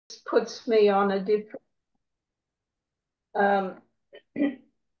puts me on a different um,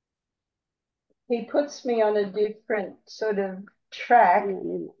 he puts me on a different sort of track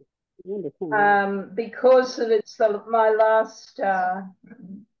because of it's my last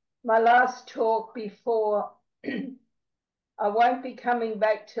talk before I won't be coming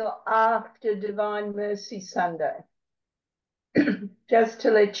back till after Divine Mercy Sunday. Just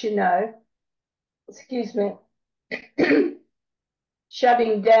to let you know, excuse me,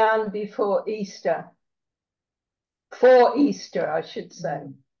 shutting down before Easter, for Easter, I should say.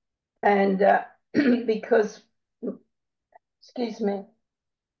 And because, excuse me,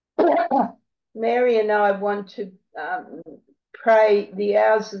 Mary and I want to pray the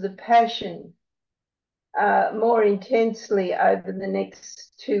hours of the Passion more intensely over the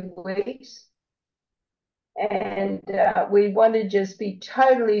next 2 weeks. And we want to just be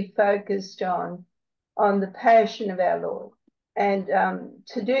totally focused on the Passion of our Lord. And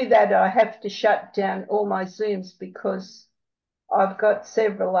to do that, I have to shut down all my Zooms because I've got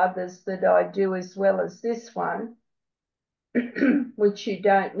several others that I do as well as this one, which you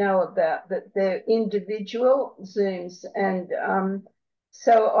don't know about, but they're individual Zooms. And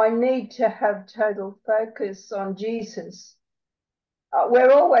so I need to have total focus on Jesus.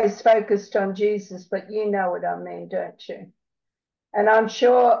 We're always focused on Jesus, but you know what I mean, don't you? And I'm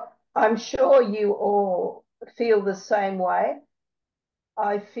sure you all feel the same way.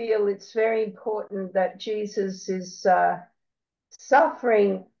 I feel it's very important that Jesus is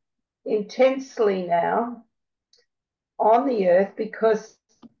suffering intensely now on the earth because,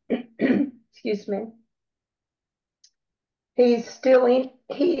 excuse me, he is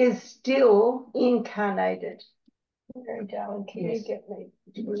still incarnated. Very darling, can you get me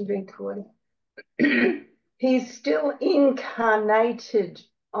moving forward? He's still incarnated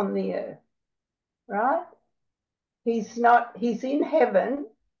on the earth, right? He's in heaven,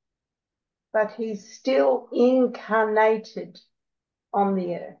 but he's still incarnated on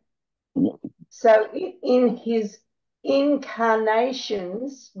the earth. So in his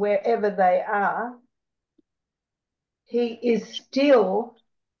incarnations, wherever they are, he is still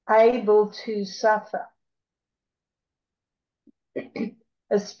able to suffer,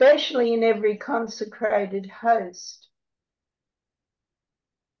 especially in every consecrated host.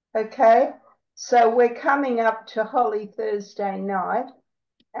 Okay, so we're coming up to Holy Thursday night,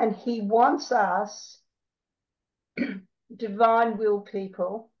 and he wants us, divine will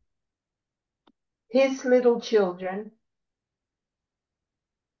people, his little children,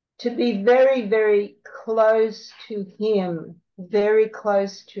 to be very, very close to him, very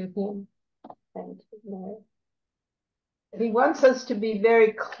close to him. Thank you, Mary. He wants us to be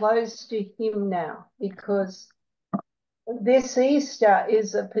very close to him now, because this Easter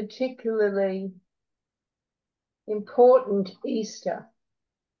is a particularly important Easter.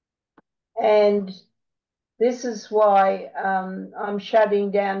 And this is why I'm shutting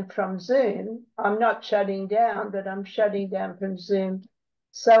down from Zoom. I'm not shutting down, but I'm shutting down from Zoom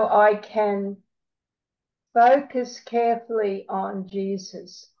so I can focus carefully on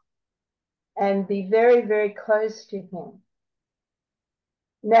Jesus and be very, very close to him.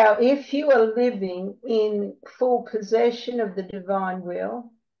 Now, if you are living in full possession of the divine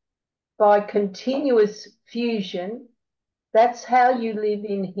will by continuous fusion, that's how you live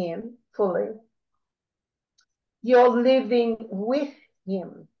in him fully. You're living with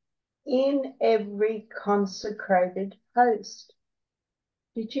him in every consecrated host.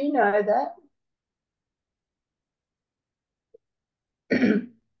 Did you know that?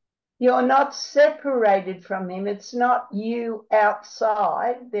 You're not separated from him. It's not you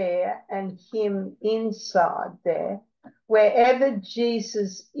outside there and him inside there. Wherever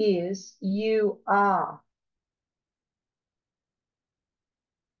Jesus is, you are.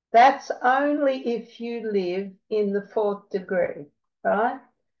 That's only if you live in the 4th degree, right?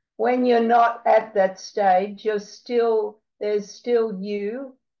 When you're not at that stage, there's still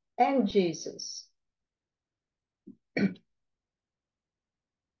you and Jesus.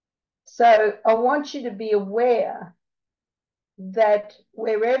 So I want you to be aware that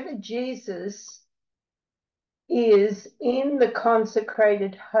wherever Jesus is in the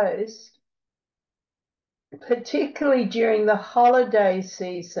consecrated host, particularly during the holiday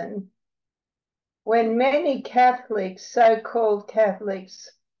season, when many Catholics, so-called Catholics,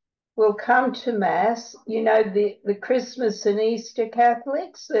 will come to Mass, you know, the Christmas and Easter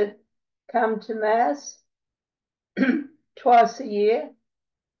Catholics that come to Mass twice a year,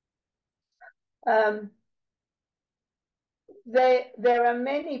 there are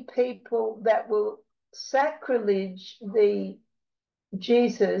many people that will sacrilege the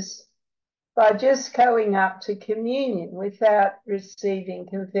Jesus by just going up to communion without receiving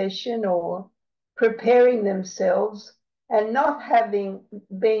confession or preparing themselves and not having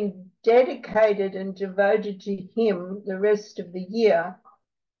been dedicated and devoted to Him the rest of the year.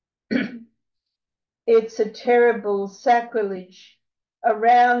 It's a terrible sacrilege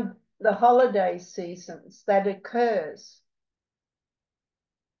around the holiday seasons that occurs.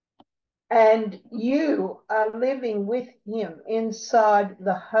 And you are living with Him inside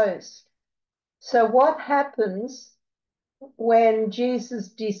the host. So what happens when Jesus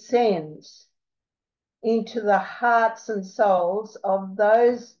descends into the hearts and souls of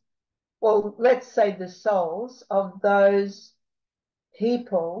those, well, let's say the souls of those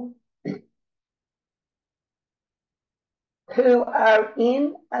people who are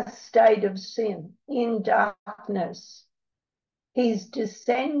in a state of sin, in darkness? He's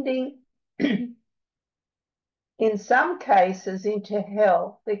descending in some cases into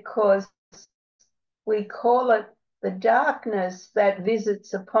hell, because we call it the darkness that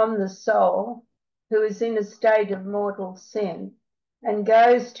visits upon the soul who is in a state of mortal sin and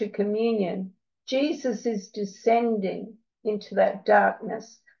goes to communion. Jesus is descending into that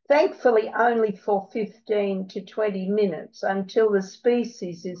darkness, thankfully only for 15 to 20 minutes until the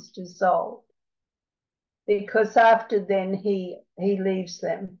species is dissolved, because after then he leaves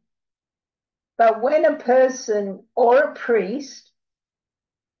them. But when a person or a priest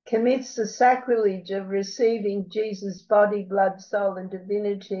commits the sacrilege of receiving Jesus' body, blood, soul, and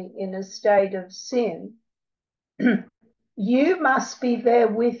divinity in a state of sin, you must be there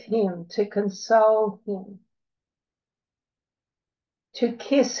with him to console him, to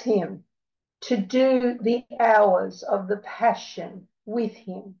kiss him, to do the hours of the passion with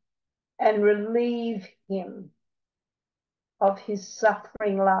him and relieve him of his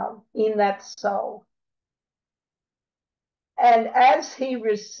suffering love in that soul. And as he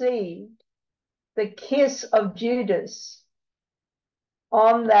received the kiss of Judas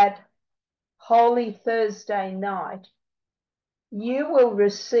on that Holy Thursday night,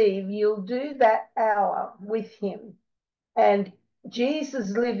 you'll do that hour with him. And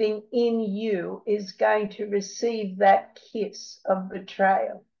Jesus living in you is going to receive that kiss of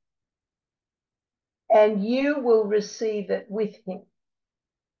betrayal. And you will receive it with him.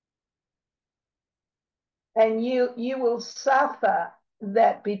 And you will suffer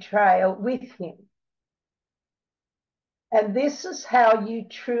that betrayal with him. And this is how you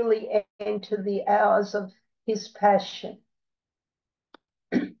truly enter the hours of his passion.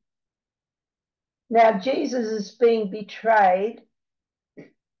 Now, Jesus is being betrayed,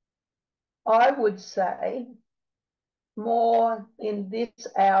 I would say, more in this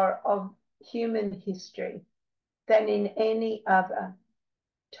hour of human history than in any other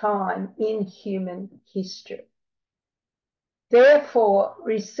time in human history. Therefore,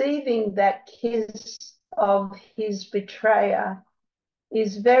 receiving that kiss of his betrayer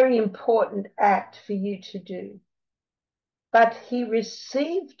is a very important act for you to do. But he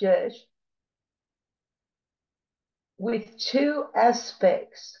received it with two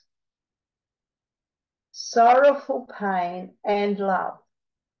aspects: sorrowful pain and love.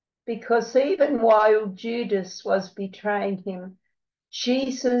 Because even while Judas was betraying him,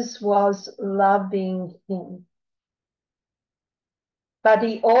 Jesus was loving him. But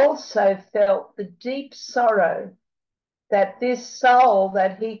he also felt the deep sorrow that this soul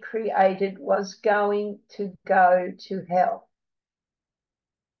that he created was going to go to hell.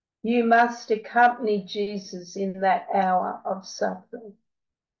 You must accompany Jesus in that hour of suffering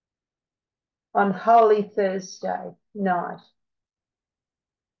on Holy Thursday night.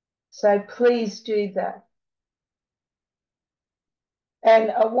 So please do that.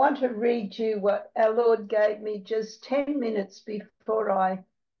 And I want to read you what our Lord gave me just 10 minutes before I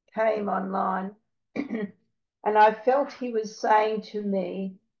came online. And I felt he was saying to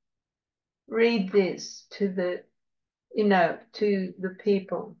me, read this to the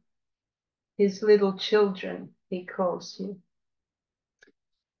people, his little children, he calls you.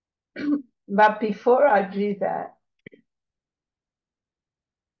 But before I do that,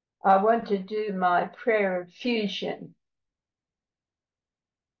 I want to do my prayer of fusion.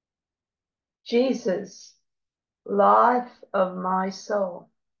 Jesus, life of my soul,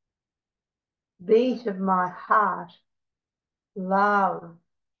 beat of my heart, love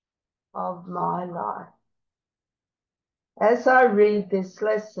of my life. As I read this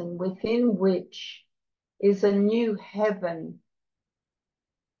lesson, within which is a new heaven,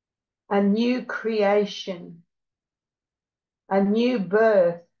 a new creation, a new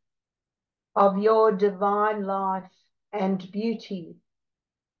birth of your divine life and beauty,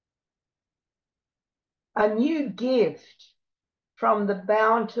 a new gift from the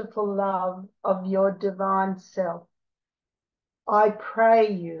bountiful love of your divine self. I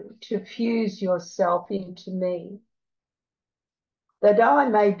pray you to fuse yourself into me, that I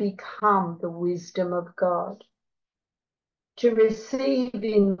may become the wisdom of God, to receive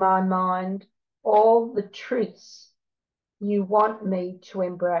in my mind all the truths you want me to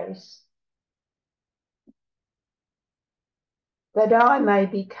embrace, that I may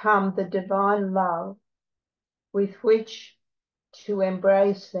become the divine love with which to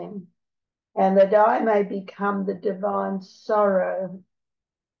embrace them, and that I may become the divine sorrow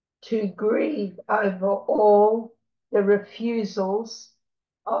to grieve over all the refusals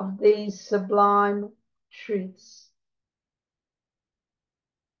of these sublime truths.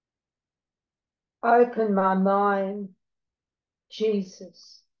 Open my mind,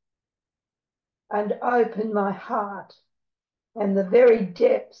 Jesus, and open my heart and the very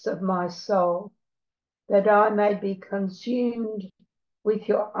depths of my soul, that I may be consumed with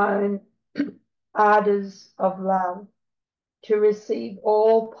your own ardors of love, to receive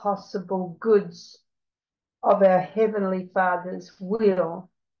all possible goods of our Heavenly Father's will,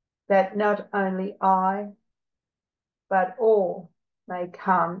 that not only I, but all may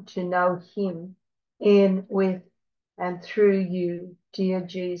come to know him in, with, and through you, dear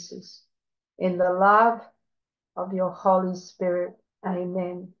Jesus, in the love of your Holy Spirit.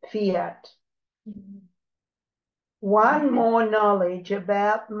 Amen. Fiat. One more knowledge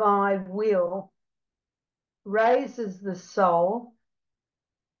about my will raises the soul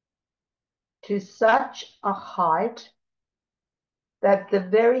to such a height that the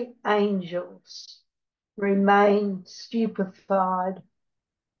very angels remain stupefied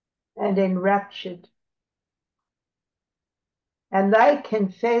and enraptured, and they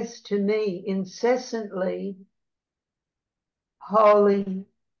confess to me incessantly, holy,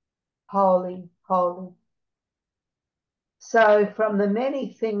 holy, holy. So from the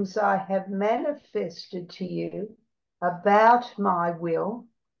many things I have manifested to you about my will,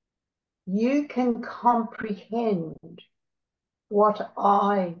 you can comprehend what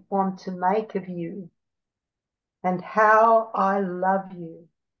I want to make of you and how I love you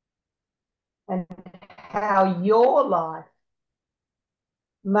and how your life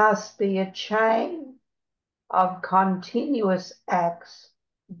must be a chain of continuous acts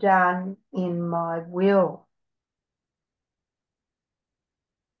done in my will.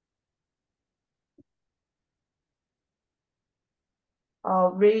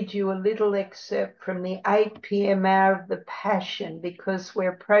 I'll read you a little excerpt from the 8 p.m. hour of the Passion, because we're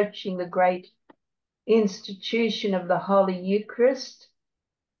approaching the great institution of the Holy Eucharist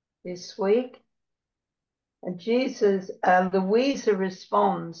this week. And Louisa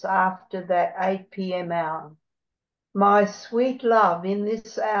responds after that 8 p.m. hour. My sweet love, in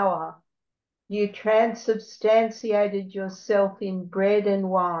this hour, you transubstantiated yourself in bread and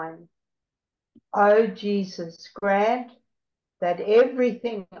wine. O Jesus, grant that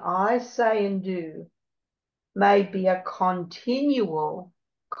everything I say and do may be a continual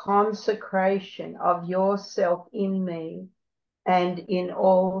consecration of yourself in me and in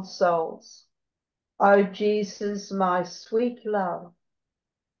all souls. O Jesus, my sweet love,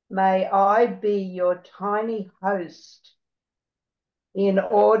 may I be your tiny host in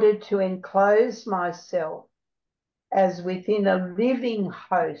order to enclose myself as within a living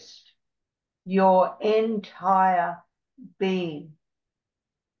host, your entire being.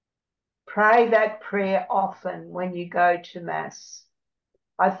 Pray that prayer often when you go to Mass.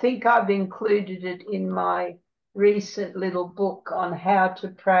 I think I've included it in my recent little book on how to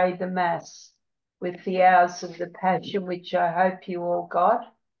pray the Mass with the hours of the Passion, which I hope you all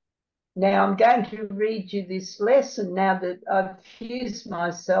got. Now I'm going to read you this lesson now that I've fused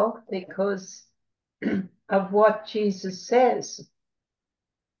myself because of what Jesus says.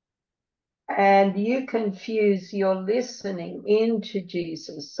 And you can fuse your listening into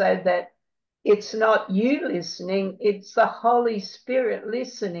Jesus so that it's not you listening, it's the Holy Spirit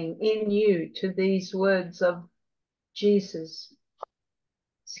listening in you to these words of Jesus.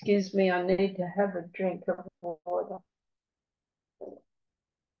 Excuse me, I need to have a drink of water.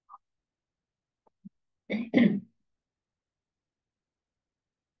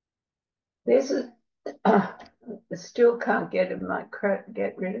 This is, I still can't get rid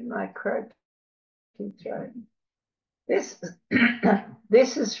of my croaky throat.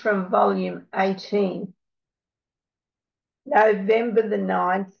 This is from volume 18, November the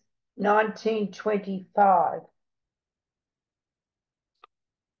 9th, 1925.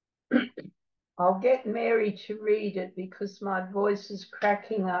 I'll get Mary to read it because my voice is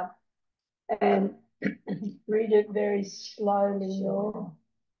cracking up, and read it very slowly, Laura.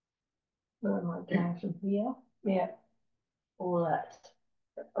 Where am I going from here? Yeah. all that.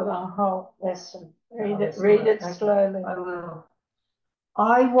 The whole lesson. Read it Okay, slowly. I will.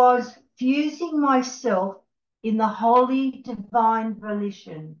 I was fusing myself in the holy divine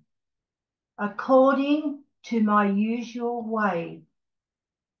volition, according to my usual way,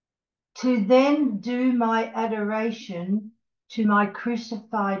 to then do my adoration to my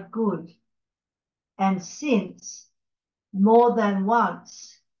crucified good. And since, more than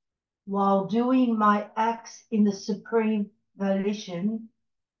once, while doing my acts in the supreme volition,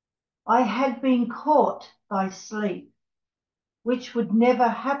 I had been caught by sleep, which would never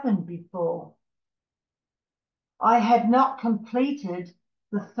happen before. I had not completed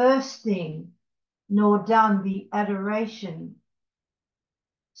the first thing, nor done the adoration.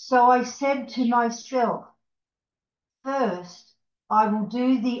 So I said to myself, first, I will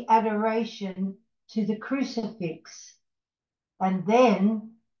do the adoration to the crucifix, and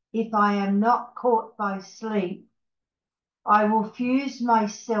then, if I am not caught by sleep, I will fuse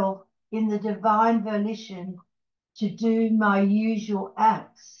myself in the divine volition to do my usual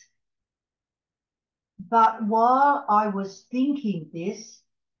acts. But while I was thinking this,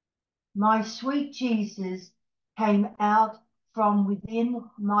 my sweet Jesus came out from within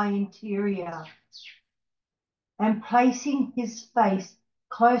my interior, and placing his face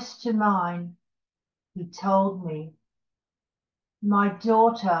close to mine, he told me, my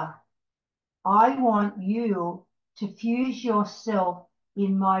daughter, I want you to fuse yourself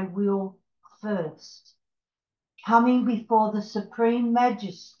in my will first, coming before the Supreme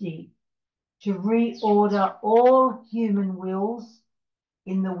Majesty to reorder all human wills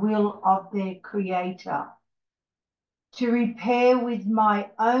in the will of their Creator, to repair with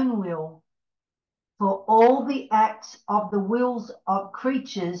my own will for all the acts of the wills of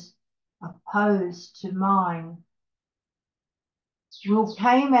creatures opposed to mine. Will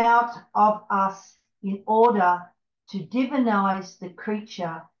came out of us in order to divinize the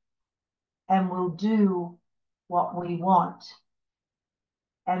creature and will do what we want.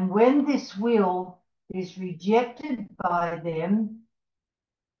 And when this will is rejected by them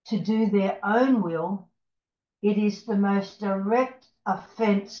to do their own will, it is the most direct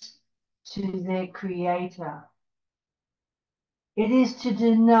offense to their Creator. It is to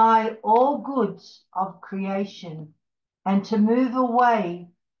deny all goods of creation and to move away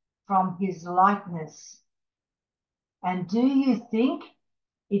from his likeness. And do you think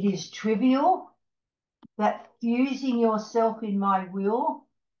it is trivial that fusing yourself in my will,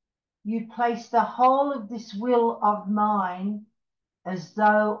 you place the whole of this will of mine as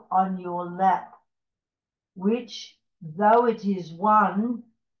though on your lap, which, though it is one,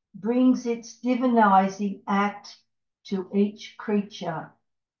 brings its divinizing act to each creature,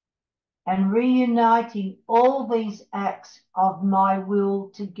 and reuniting all these acts of my will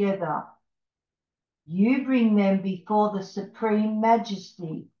together, you bring them before the Supreme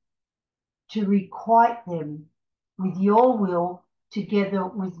Majesty to requite them with your will together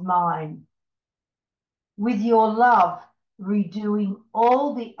with mine, with your love redoing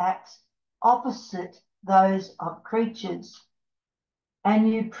all the acts opposite those of creatures.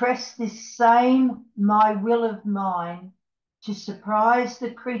 And you press this same my will of mine to surprise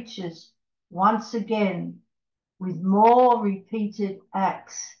the creatures once again with more repeated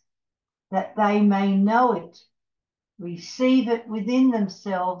acts, that they may know it, receive it within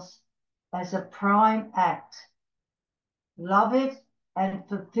themselves as a prime act, love it, and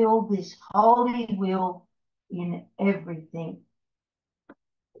fulfill this holy will in everything.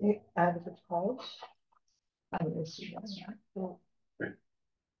 Over the page.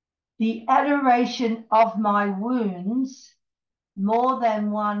 The adoration of my wounds, more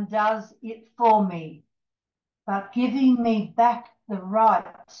than one does it for me, but giving me back the right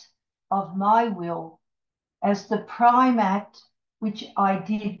of my will as the prime act which I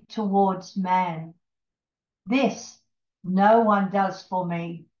did towards man. This no one does for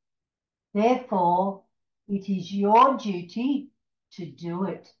me. Therefore, it is your duty to do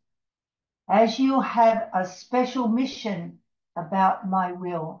it, as you have a special mission about my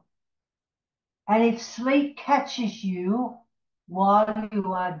will. And if sleep catches you while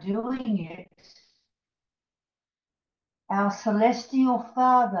you are doing it, our celestial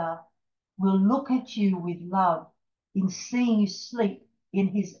Father will look at you with love in seeing you sleep in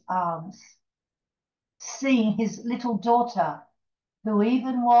his arms, seeing his little daughter, who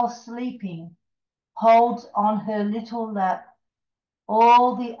even while sleeping holds on her little lap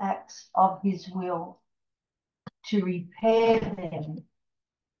all the acts of his will, to repair them,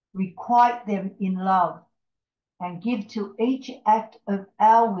 requite them in love, and give to each act of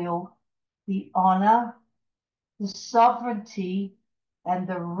our will the honor, the sovereignty, and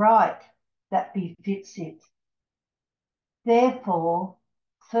the right that befits it. Therefore,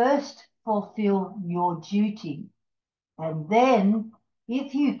 first fulfill your duty, and then,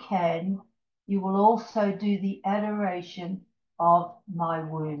 if you can, you will also do the adoration of my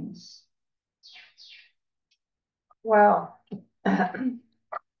wounds. Well,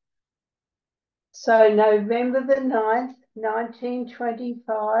 so November the 9th,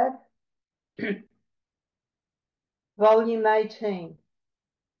 1925, volume 18.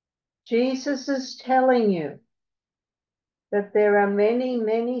 Jesus is telling you that there are many,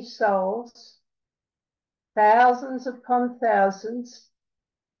 many souls, thousands upon thousands,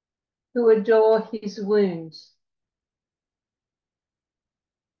 who adore his wounds,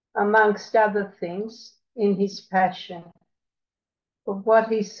 amongst other things, in his passion. But what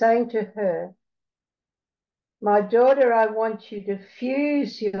he's saying to her, my daughter, I want you to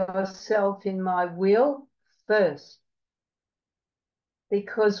fuse yourself in my will first.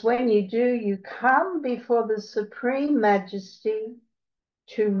 Because when you do, you come before the Supreme Majesty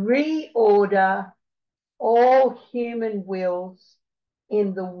to reorder all human wills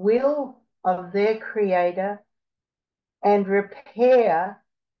in the will of their Creator and repair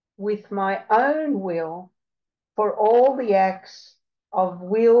with my own will for all the acts of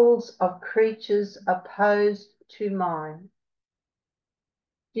wills of creatures opposed to mine.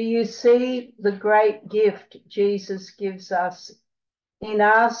 Do you see the great gift Jesus gives us in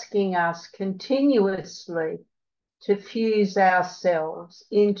asking us continuously to fuse ourselves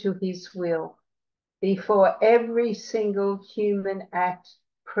into his will before every single human act,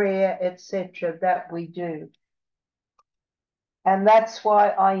 prayer, etc. that we do? And that's why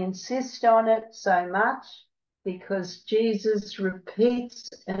I insist on it so much, because Jesus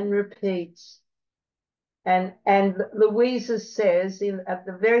repeats and repeats. And Louisa says at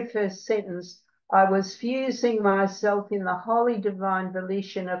the very first sentence, I was fusing myself in the holy divine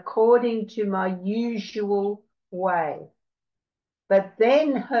volition according to my usual way. But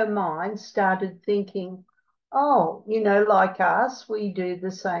then her mind started thinking, oh, like us, we do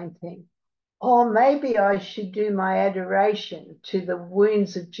the same thing. Oh, maybe I should do my adoration to the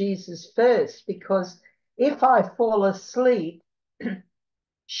wounds of Jesus first, because if I fall asleep,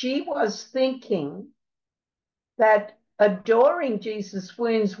 she was thinking that adoring Jesus'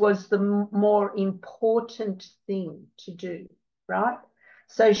 wounds was the more important thing to do, right?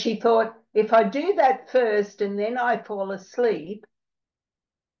 So she thought, if I do that first and then I fall asleep,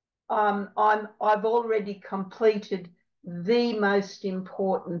 I've already completed the most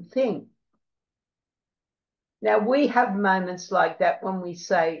important thing. Now, we have moments like that when we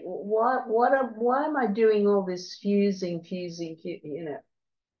say, why am I doing all this fusing,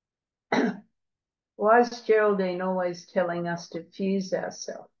 Why is Geraldine always telling us to fuse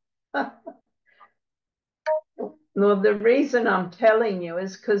ourselves? Well, the reason I'm telling you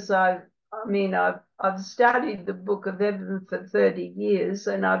is because I've studied the Book of Evan for 30 years,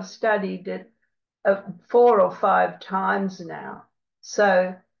 and I've studied it 4 or 5 times now.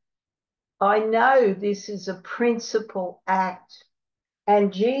 So I know this is a principal act,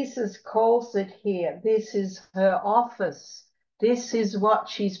 and Jesus calls it here. This is her office. This is what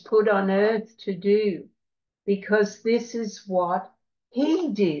she's put on earth to do, because this is what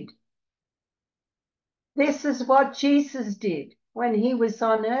he did. This is what Jesus did when he was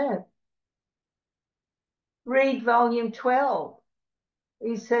on earth. Read volume 12.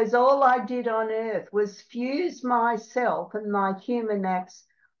 He says, all I did on earth was fuse myself and my human acts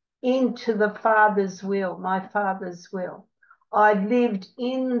into the Father's will, my Father's will. I lived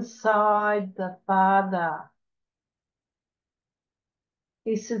inside the Father.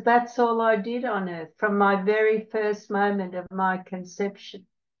 He says, that's all I did on earth from my very first moment of my conception.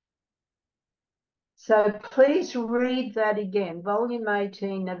 So please read that again, volume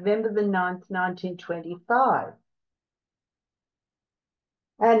 18, November the 9th, 1925.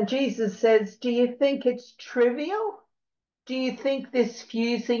 And Jesus says, do you think it's trivial? Do you think this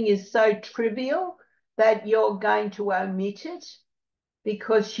fusing is so trivial that you're going to omit it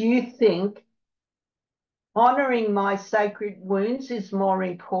because you think honoring my sacred wounds is more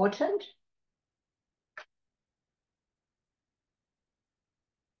important?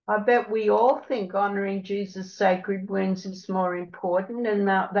 I bet we all think honoring Jesus' sacred wounds is more important, and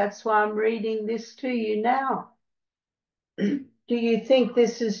that's why I'm reading this to you now. Do you think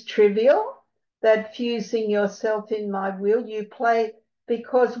this is trivial, that fusing yourself in my will,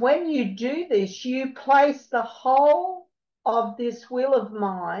 because when you do this, you place the whole of this will of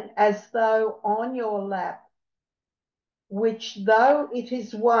mine as though on your lap, which though it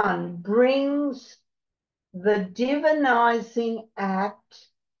is one, brings the divinizing act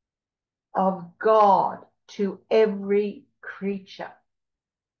of God to every creature.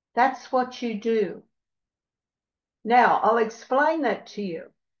 That's what you do. Now, I'll explain that to you.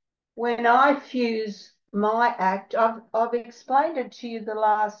 When I fuse my act, I've explained it to you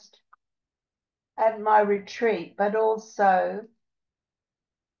at my retreat, but also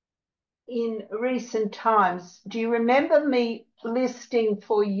in recent times. Do you remember me listing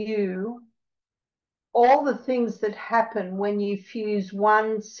for you all the things that happen when you fuse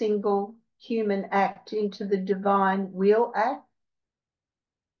one single human act into the divine will act?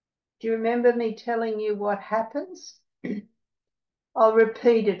 Do you remember me telling you what happens? I'll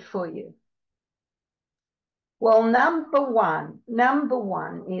repeat it for you. Well, number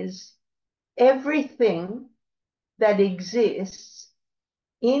one is everything that exists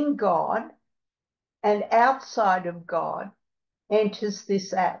in God and outside of God enters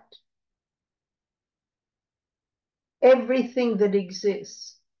this act. Everything that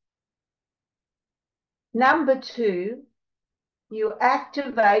exists. Number two, you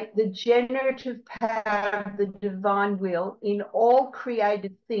activate the generative power of the divine will in all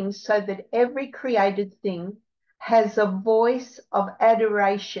created things so that every created thing has a voice of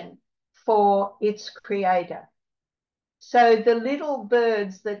adoration for its creator. So the little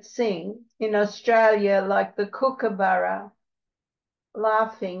birds that sing in Australia, like the kookaburra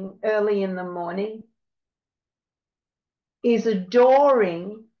laughing early in the morning, is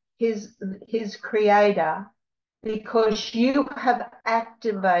adoring his creator because you have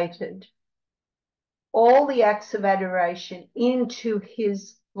activated all the acts of adoration into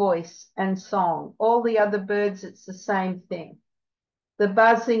his voice and song. All the other birds, it's the same thing. The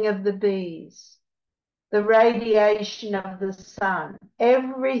buzzing of the bees, the radiation of the sun,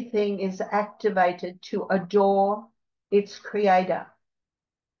 everything is activated to adore its creator.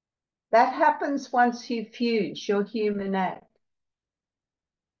 That happens once you fuse your human act.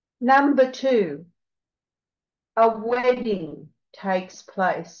 Number two, a wedding takes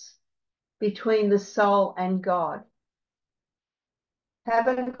place between the soul and God.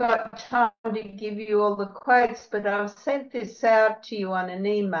 Haven't got time to give you all the quotes, but I've sent this out to you on an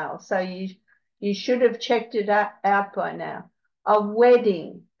email, so you should have checked it out by now. A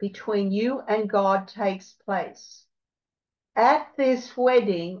wedding between you and God takes place. At this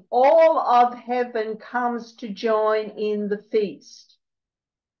wedding, all of heaven comes to join in the feast.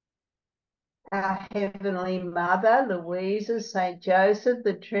 Our Heavenly Mother, Louisa, Saint Joseph,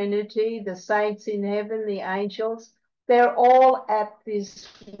 the Trinity, the saints in heaven, the angels, they're all at this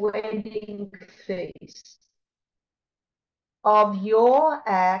wedding feast of your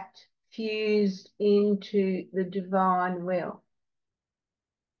act fused into the divine will.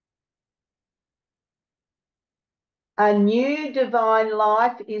 A new divine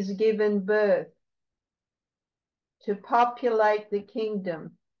life is given birth to populate the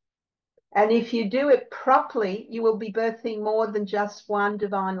kingdom. And if you do it properly, you will be birthing more than just one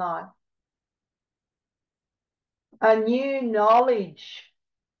divine life. A new knowledge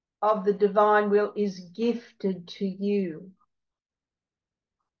of the divine will is gifted to you.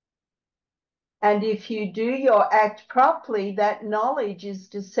 And if you do your act properly, that knowledge is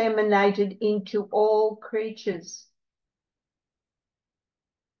disseminated into all creatures.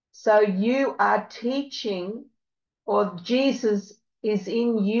 So you are teaching, or Jesus is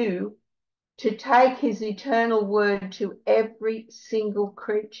in you, to take his eternal word to every single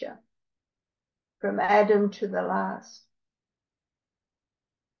creature, from Adam to the last.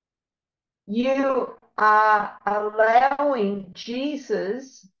 You are allowing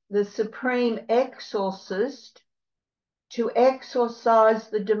Jesus, the supreme exorcist, to exorcise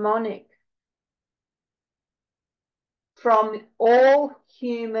the demonic from all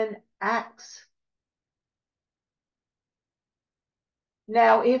human acts.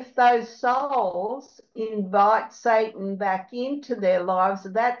 Now, if those souls invite Satan back into their lives,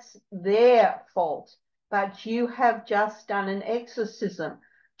 that's their fault. But you have just done an exorcism.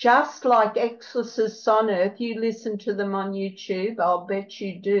 Just like exorcists on earth, you listen to them on YouTube, I'll bet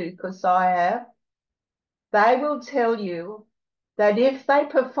you do, because I have. They will tell you that if they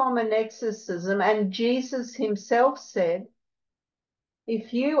perform an exorcism, and Jesus himself said,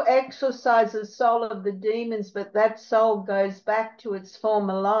 if you exorcise the soul of the demons, but that soul goes back to its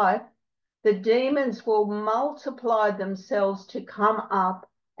former life, the demons will multiply themselves to come up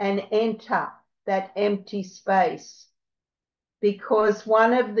and enter that empty space. Because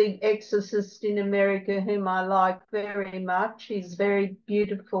one of the exorcists in America, whom I like very much, he's a very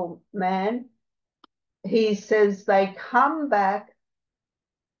beautiful man, he says they come back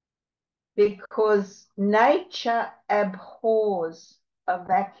because nature abhors a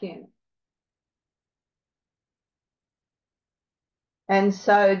vacuum. And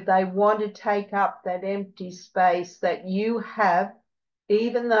so they want to take up that empty space that you have,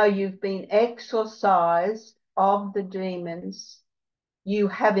 even though you've been exorcised of the demons, you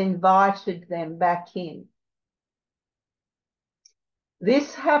have invited them back in.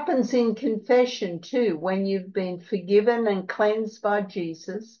 This happens in confession too, when you've been forgiven and cleansed by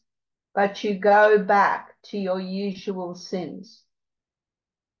Jesus, but you go back to your usual sins.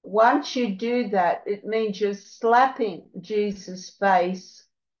 Once you do that, it means you're slapping Jesus' face,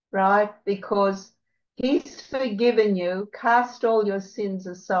 right? Because he's forgiven you, cast all your sins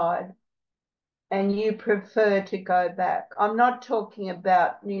aside, and you prefer to go back. I'm not talking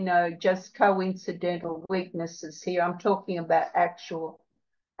about, just coincidental weaknesses here. I'm talking about actual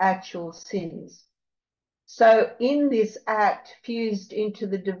sins. So in this act fused into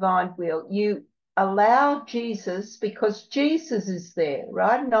the divine will, you allow Jesus, because Jesus is there,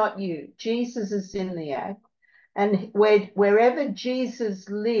 right? Not you. Jesus is in the act. And wherever Jesus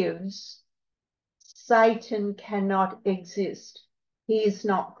lives, Satan cannot exist. He is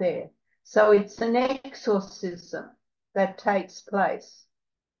not there. So it's an exorcism that takes place.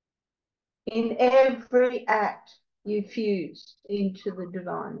 In every act, you fuse into the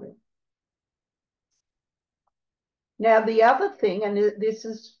divine will. Now, the other thing, and this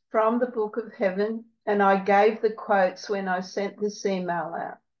is from the Book of Heaven, and I gave the quotes when I sent this email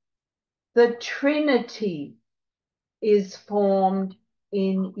out. The Trinity is formed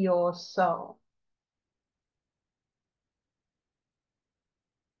in your soul.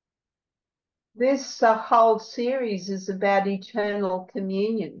 This whole series is about eternal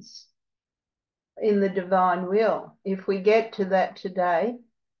communions in the divine will. If we get to that today,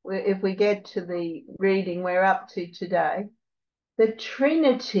 if we get to the reading we're up to today, the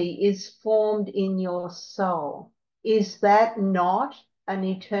Trinity is formed in your soul. Is that not an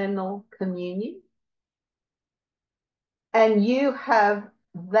eternal communion? And you have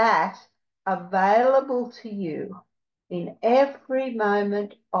that available to you in every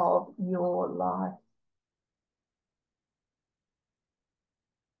moment of your life.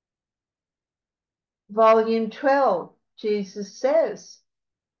 Volume 12, Jesus says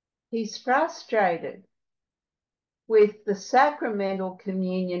he's frustrated with the sacramental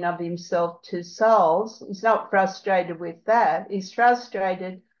communion of himself to souls. He's not frustrated with that. He's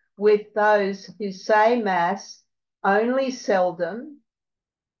frustrated with those who say Mass only seldom.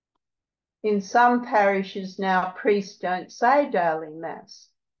 In some parishes now, priests don't say daily Mass.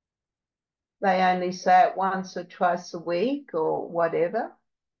 They only say it once or twice a week or whatever.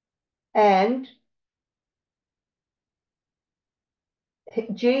 And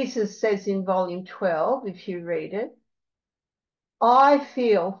Jesus says in volume 12, if you read it, I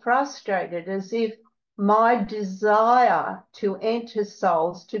feel frustrated as if my desire to enter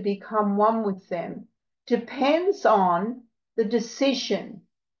souls, to become one with them, depends on the decision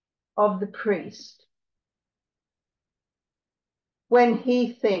of the priest. When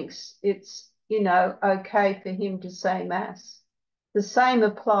he thinks it's, okay for him to say Mass. The same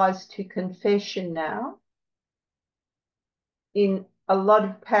applies to confession now. In a lot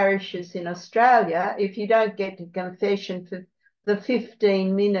of parishes in Australia, if you don't get to confession for the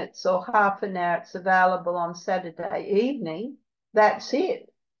 15 minutes or half an hour it's available on Saturday evening, that's it.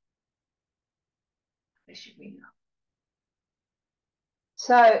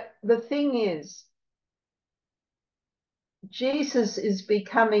 So the thing is, Jesus is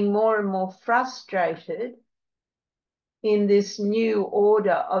becoming more and more frustrated in this new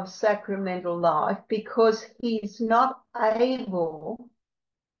order of sacramental life because he's not able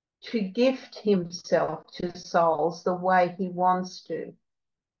to gift himself to souls the way he wants to.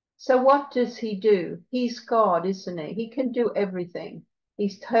 So what does he do? He's God, isn't he? He can do everything. He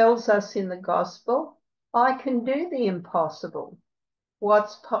tells us in the gospel, I can do the impossible.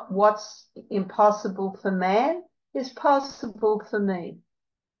 What's impossible for man is possible for me.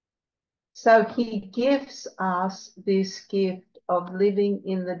 So he gives us this gift of living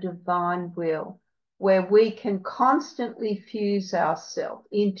in the divine will, where we can constantly fuse ourselves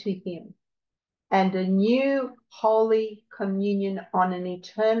into him, and a new holy communion on an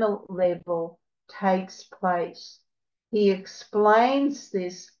eternal level takes place. He explains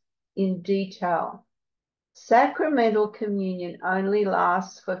this in detail. Sacramental communion only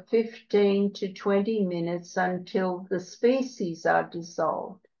lasts for 15 to 20 minutes until the species are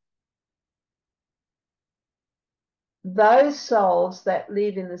dissolved. Those souls that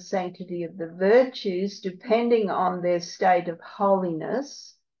live in the sanctity of the virtues, depending on their state of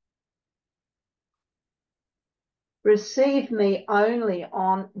holiness, receive me only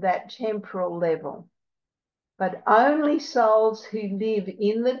on that temporal level. But only souls who live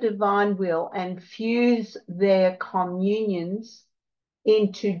in the divine will and fuse their communions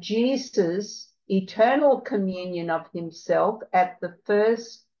into Jesus' eternal communion of himself at the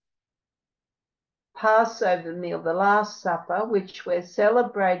first Passover meal, the Last Supper, which we're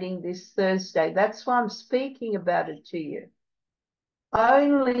celebrating this Thursday. That's why I'm speaking about it to you.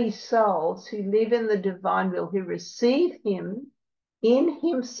 Only souls who live in the divine will, who receive him in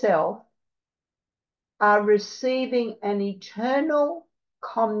himself, are receiving an eternal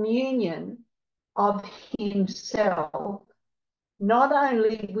communion of himself, not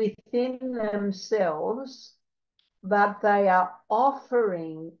only within themselves, but they are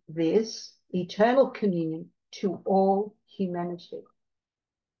offering this eternal communion to all humanity.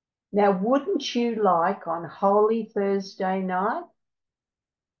 Now, wouldn't you like on Holy Thursday night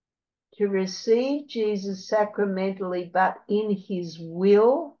to receive Jesus sacramentally, but in his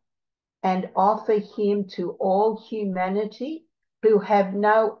will, and offer him to all humanity who have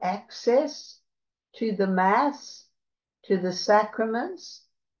no access to the Mass, to the sacraments?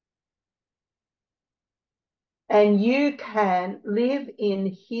 And you can live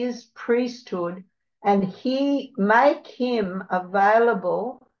in his priesthood and he make him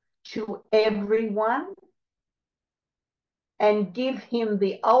available to everyone and give him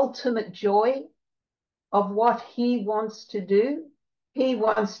the ultimate joy of what he wants to do. He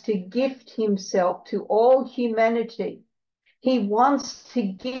wants to gift himself to all humanity. He wants to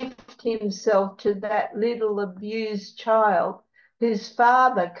gift himself to that little abused child whose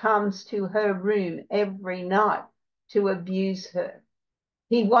father comes to her room every night to abuse her.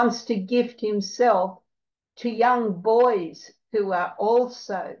 He wants to gift himself to young boys who are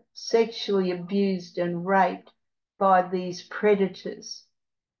also sexually abused and raped by these predators.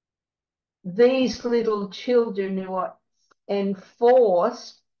 These little children who are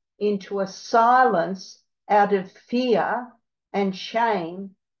enforced into a silence out of fear and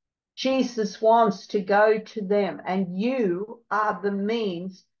shame, Jesus wants to go to them, and you are the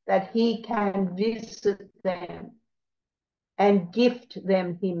means that he can visit them and gift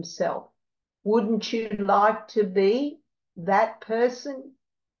them himself. Wouldn't you like to be that person,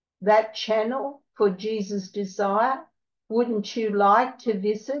 that channel for Jesus' desire? Wouldn't you like to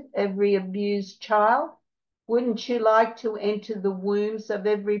visit every abused child? Wouldn't you like to enter the wombs of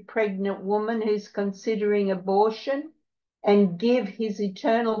every pregnant woman who's considering abortion and give his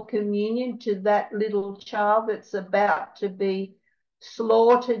eternal communion to that little child that's about to be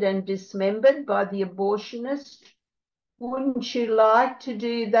slaughtered and dismembered by the abortionist? Wouldn't you like to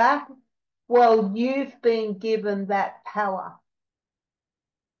do that? Well, you've been given that power.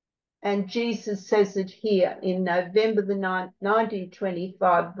 And Jesus says it here in November the 9th,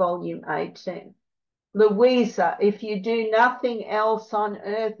 1925, volume 18. Louisa, if you do nothing else on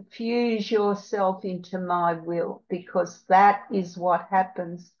earth, fuse yourself into my will, because that is what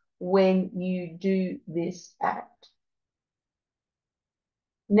happens when you do this act.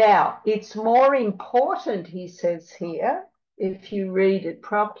 Now, it's more important, he says here, if you read it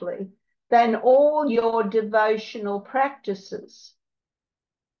properly, than all your devotional practices.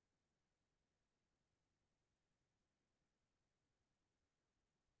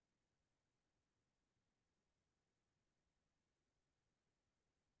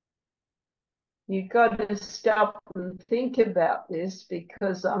 You've got to stop and think about this,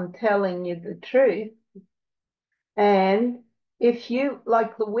 because I'm telling you the truth. And if you,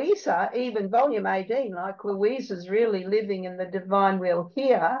 like Louisa, even volume 18, like Louisa's really living in the divine will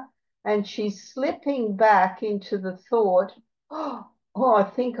here, and she's slipping back into the thought, oh, I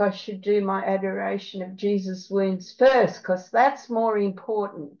think I should do my adoration of Jesus' wounds first, because that's more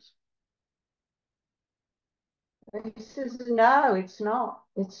important. And he says, no, it's not.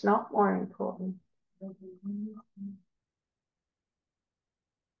 It's not more important.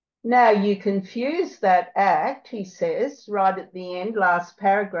 Now you confuse that act, he says, right at the end, last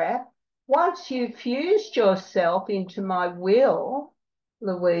paragraph. Once you've fused yourself into my will,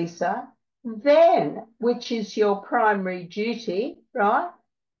 Louisa, then, which is your primary duty, right?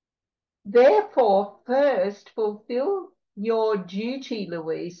 Therefore, first fulfill your duty,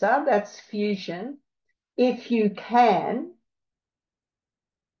 Louisa, that's fusion, if you can.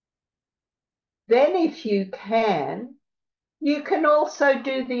 Then if you can also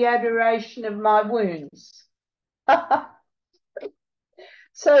do the adoration of my wounds.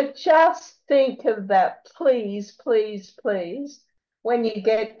 So just think of that, please, please, please, when you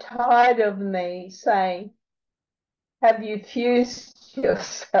get tired of me saying, have you fused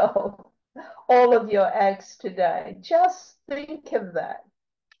yourself, all of your acts today? Just think of that.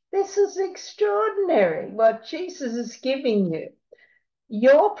 This is extraordinary, what Jesus is giving you.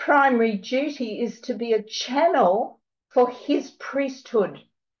 Your primary duty is to be a channel for his priesthood,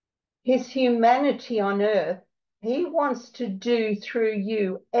 his humanity on earth. He wants to do through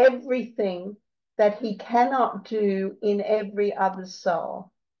you everything that he cannot do in every other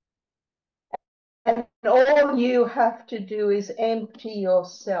soul. And all you have to do is empty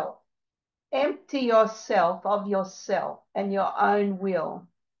yourself. Empty yourself of yourself and your own will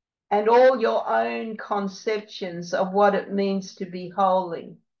and all your own conceptions of what it means to be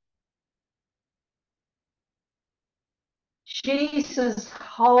holy. Jesus'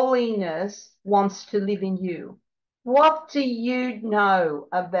 holiness wants to live in you. What do you know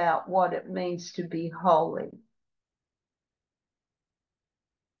about what it means to be holy?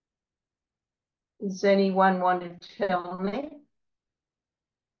 Does anyone want to tell me?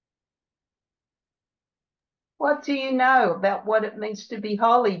 What do you know about what it means to be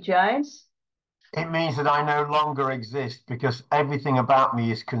holy, James? It means that I no longer exist because everything about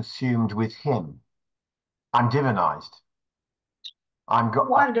me is consumed with him. I'm divinized. I'm got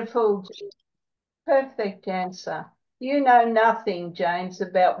Wonderful. Perfect answer. You know nothing, James,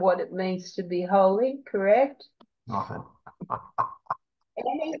 about what it means to be holy, correct? nothing.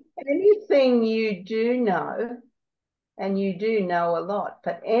 Anything you do know, and you do know a lot,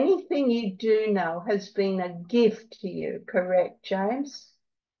 but anything you do know has been a gift to you, correct, James?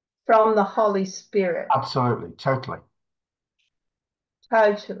 From the Holy Spirit. Absolutely, totally.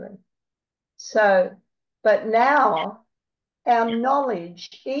 Totally. So, but now our knowledge,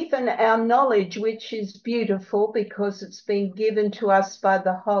 even our knowledge, which is beautiful because it's been given to us by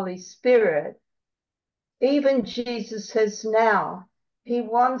the Holy Spirit, even Jesus says now, he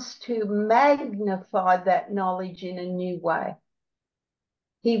wants to magnify that knowledge in a new way.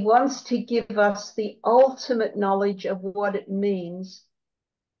 He wants to give us the ultimate knowledge of what it means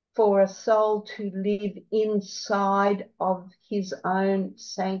for a soul to live inside of his own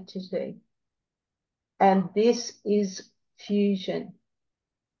sanctity. And this is fusion.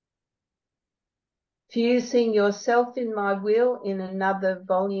 Fusing yourself in my will in another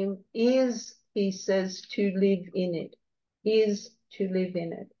volume is, he says, to live in it, is to live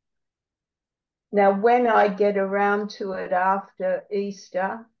in it. Now, when I get around to it after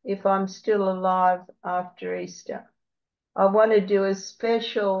Easter, if I'm still alive after Easter, I want to do a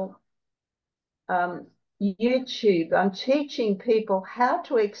special YouTube. I'm teaching people how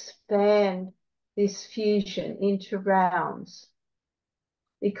to expand this fusion into rounds,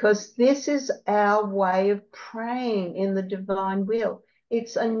 because this is our way of praying in the divine will.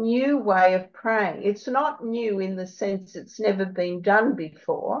 It's a new way of praying. It's not new in the sense it's never been done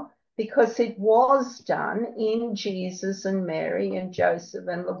before, because it was done in Jesus and Mary and Joseph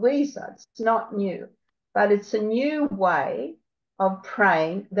and Louisa. It's not new, but it's a new way of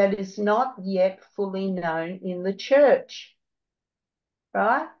praying that is not yet fully known in the church,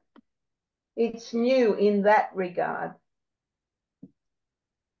 right? It's new in that regard.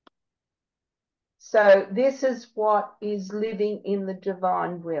 So this is what is living in the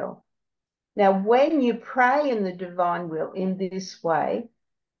divine will. Now, when you pray in the divine will in this way,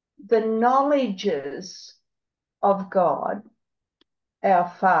 the knowledges of God, our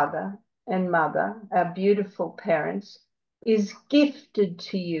Father and Mother, our beautiful parents, is gifted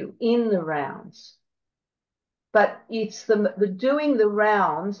to you in the rounds. But it's the doing the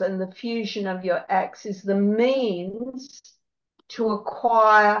rounds and the fusion of your acts is the means to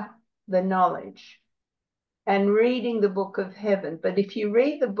acquire the knowledge and reading the book of heaven. But if you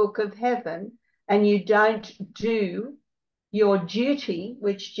read the book of heaven and you don't do your duty,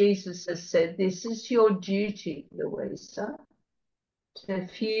 which Jesus has said, this is your duty, Louisa, to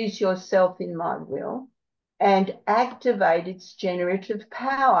fuse yourself in my will and activate its generative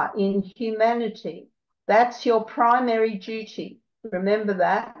power in humanity. That's your primary duty. Remember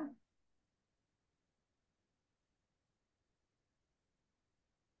that?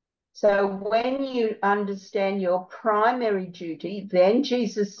 So when you understand your primary duty, then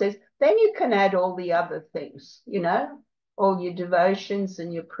Jesus says, then you can add all the other things, you know, all your devotions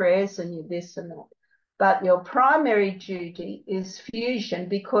and your prayers and your this and that. But your primary duty is fusion,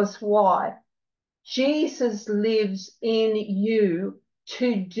 because why? Jesus lives in you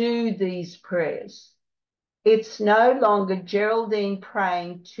to do these prayers. It's no longer Geraldine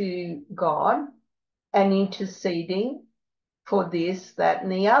praying to God and interceding for this, that,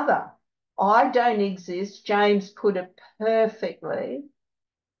 and the other. I don't exist. James put it perfectly.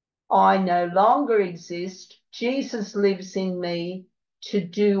 I no longer exist. Jesus lives in me to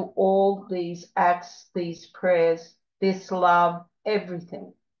do all these acts, these prayers, this love,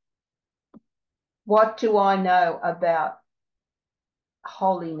 everything. What do I know about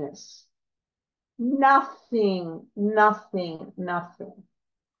holiness? Nothing, nothing, nothing.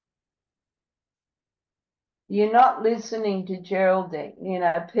 You're not listening to Geraldine. You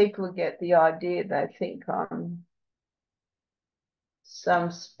know, people get the idea, they think I'm some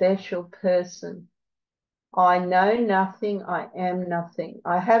special person. I know nothing, I am nothing.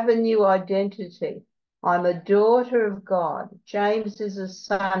 I have a new identity. I'm a daughter of God. James is a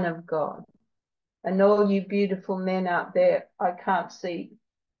son of God. And all you beautiful men out there, I can't see.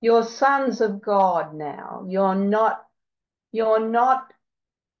 You're sons of God now. You're not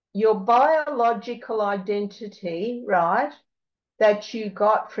your biological identity, right? That you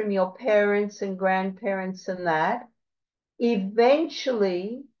got from your parents and grandparents and that,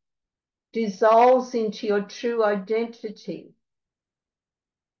 eventually dissolves into your true identity.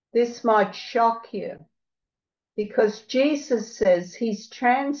 This might shock you because Jesus says he's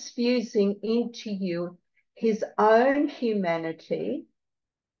transfusing into you his own humanity.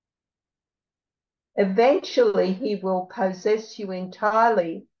 Eventually, he will possess you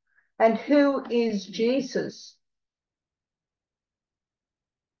entirely. And who is Jesus?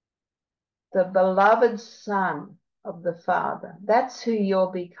 The beloved Son of the Father. That's who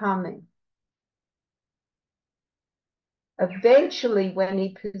you're becoming. Eventually, when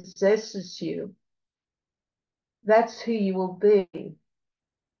he possesses you, that's who you will be.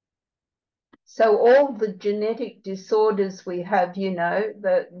 So all the genetic disorders we have,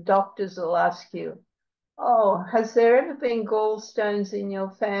 the doctors will ask you, oh, has there ever been gallstones in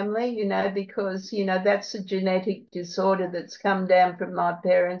your family? Because, that's a genetic disorder that's come down from my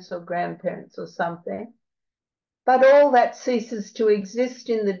parents or grandparents or something. But all that ceases to exist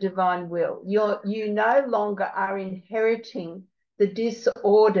in the divine will. You no longer are inheriting the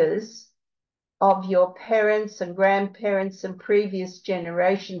disorders of your parents and grandparents and previous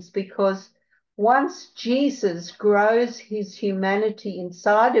generations, because once Jesus grows his humanity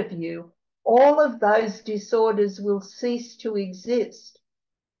inside of you, all of those disorders will cease to exist.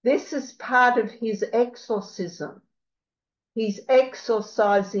 This is part of his exorcism. He's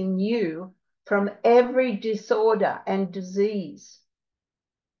exorcising you from every disorder and disease.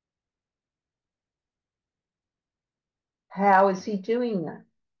 How is he doing that?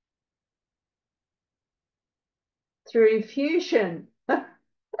 Through fusion.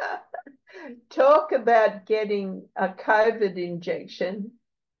 Talk about getting a COVID injection.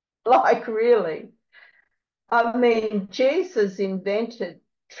 Like, really. I mean, Jesus invented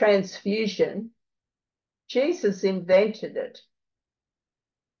transfusion. Jesus invented it.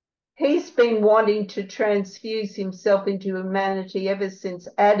 He's been wanting to transfuse himself into humanity ever since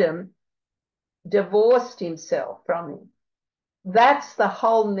Adam divorced himself from him. That's the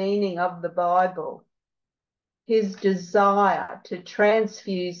whole meaning of the Bible. His desire to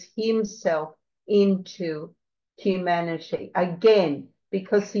transfuse himself into humanity again,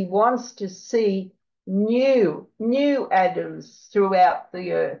 because he wants to see new Adams throughout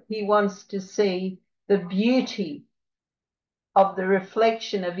the earth. He wants to see the beauty of the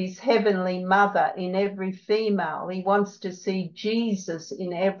reflection of his heavenly mother in every female. He wants to see Jesus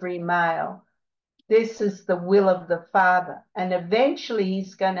in every male. This is the will of the Father. And eventually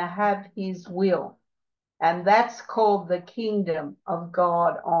he's going to have his will. And that's called the kingdom of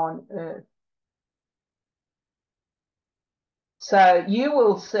God on earth. So you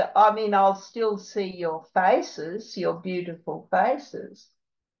will see, I'll still see your faces, your beautiful faces,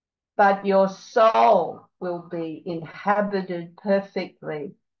 but your soul will be inhabited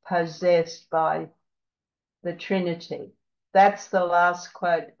perfectly, possessed by the Trinity. That's the last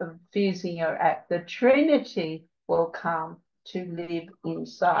quote of fusing your act. The Trinity will come to live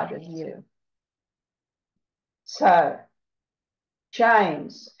inside of you. So,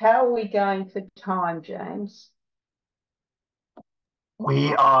 James, how are we going for time, James?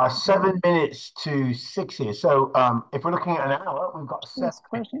 We are 7 minutes to 6 here. So if we're looking at an hour, we've got 7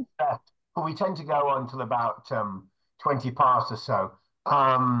 minutes left. But we tend to go on till about 20 past or so.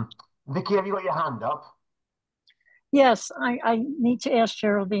 Vicky, have you got your hand up? Yes, I need to ask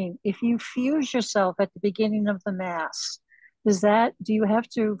Geraldine, if you fuse yourself at the beginning of the Mass, do you have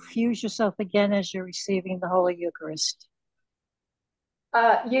to fuse yourself again as you're receiving the Holy Eucharist?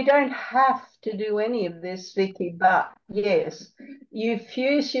 You don't have to do any of this, Vicky, but yes, you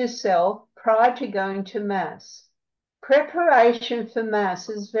fuse yourself prior to going to Mass. Preparation for Mass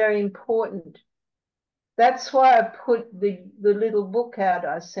is very important. That's why I put the little book out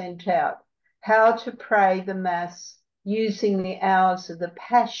I sent out, How to Pray the Mass Using the Hours of the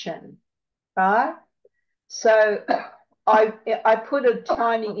Passion, right? So I put a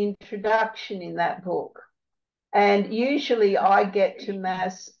tiny introduction in that book. And usually I get to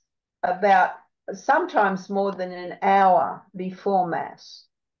Mass about sometimes more than an hour before Mass.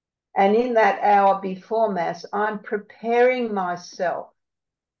 And in that hour before Mass, I'm preparing myself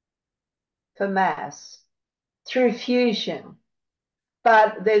for Mass through fusion.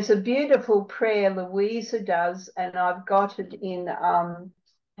 But there's a beautiful prayer Louisa does, and I've got it in,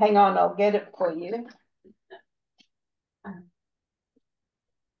 hang on, I'll get it for you.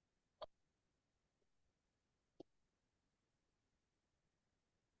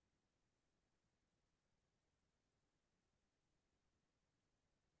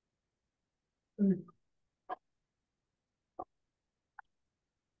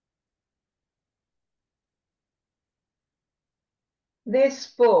 This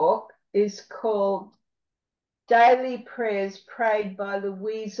book is called Daily Prayers Prayed by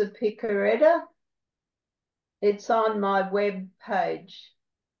Louisa Picaretta. It's on my web page,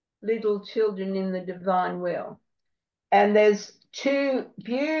 Little Children in the Divine Will. And there's two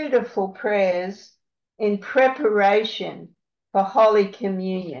beautiful prayers in preparation for Holy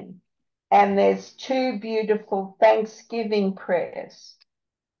Communion. And there's two beautiful Thanksgiving prayers.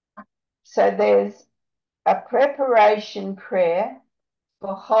 So there's a preparation prayer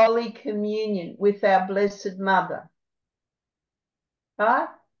for Holy Communion with our Blessed Mother. Right?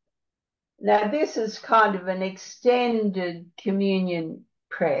 Now, this is kind of an extended communion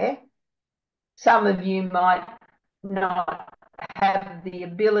prayer. Some of you might not have the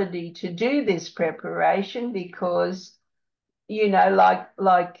ability to do this preparation because, you know,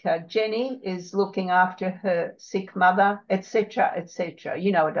 like Jenny is looking after her sick mother, etc., etc.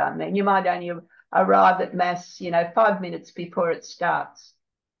 You know what I mean. You might only arrive at Mass, 5 minutes before it starts.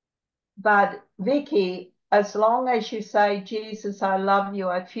 But Vicky, as long as you say, Jesus, I love you,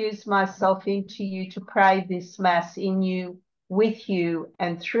 I fuse myself into you to pray this Mass in you, with you,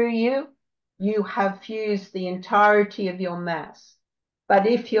 and through you, you have fused the entirety of your Mass. But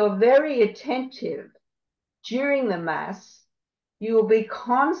if you're very attentive during the Mass, you will be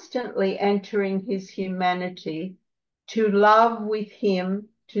constantly entering his humanity to love with him,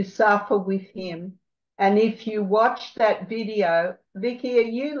 to suffer with him. And if you watch that video, Vicky,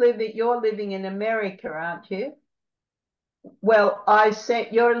 you're living in America, aren't you? Well,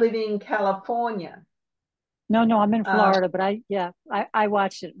 you're living in California. No, I'm in Florida, but I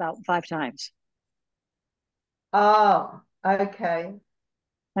watched it about 5 times. Oh, okay.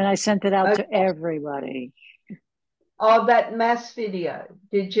 And I sent it out to everybody. Oh, that Mass video,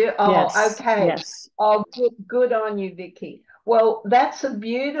 did you? Oh, yes, okay. Yes. Oh, good on you, Vicky. Well, that's a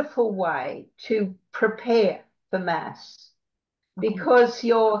beautiful way to prepare for Mass because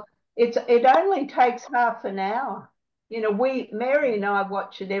it only takes half an hour. Mary and I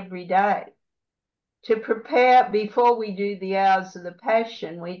watch it every day. To prepare before we do the hours of the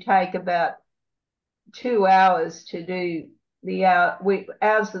Passion, we take about 2 hours to do the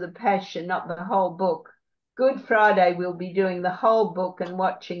hours of the Passion, not the whole book. Good Friday, we'll be doing the whole book and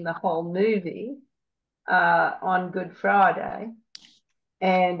watching the whole movie on Good Friday.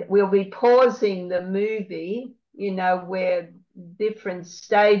 And we'll be pausing the movie, where different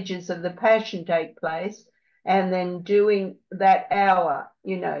stages of the Passion take place, and then doing that hour,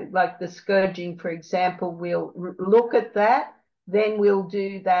 like the scourging, for example, we'll look at that. Then we'll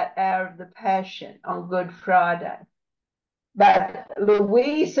do that hour of the Passion on Good Friday. But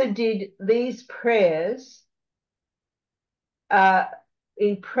Louisa did these prayers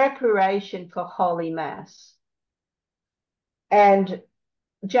in preparation for Holy Mass. And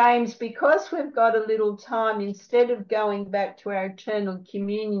James, because we've got a little time, instead of going back to our Eternal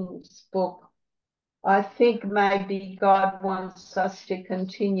Communions book, I think maybe God wants us to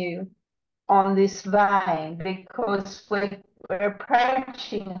continue on this vein because we're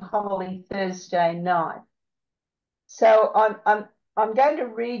approaching Holy Thursday night. So I'm going to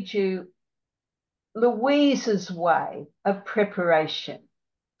read you Louisa's way of preparation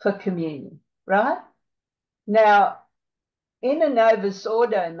for communion, right? Now, in a Novus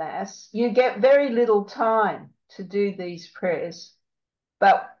Ordo Mass, you get very little time to do these prayers,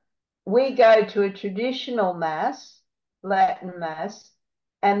 but we go to a traditional Mass, Latin Mass,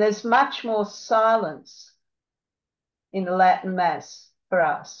 and there's much more silence in the Latin Mass for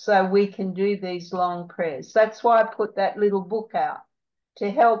us, so we can do these long prayers. That's why I put that little book out,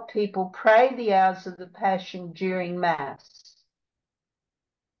 to help people pray the hours of the Passion during Mass.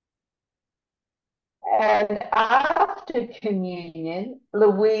 And after communion,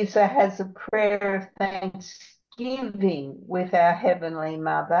 Louisa has a prayer of thanksgiving with our Heavenly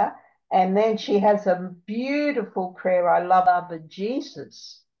Mother. And then she has a beautiful prayer, I love of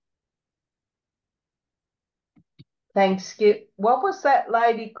Jesus. Thanksgiving. What was that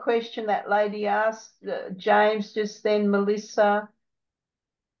question that lady asked James just then, Melissa?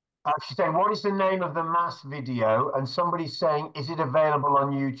 She's saying, what is the name of the Mass video? And somebody's saying, is it available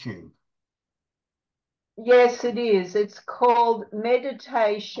on YouTube? Yes, it is. It's called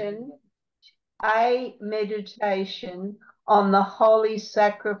Meditation on the Holy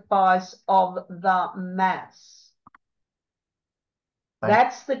Sacrifice of the Mass.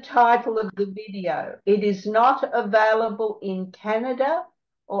 That's the title of the video. It is not available in Canada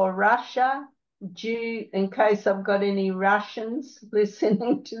or Russia, due, in case I've got any Russians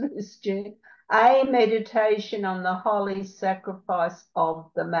listening to this, due, a meditation on the holy sacrifice of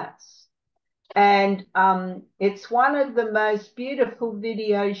the Mass. And it's one of the most beautiful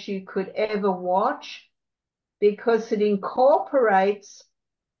videos you could ever watch because it incorporates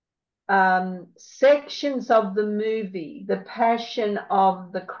sections of the movie, The Passion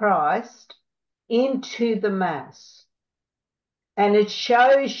of the Christ, into the Mass. And it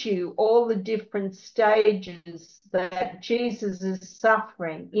shows you all the different stages that Jesus is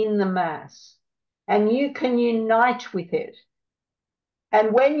suffering in the Mass. And you can unite with it.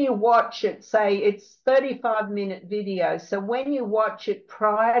 And when you watch it, say it's 35-minute video. So when you watch it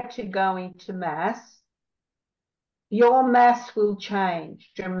prior to going to Mass, your Mass will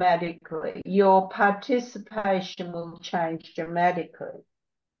change dramatically. Your participation will change dramatically.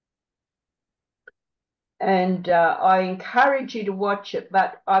 And I encourage you to watch it.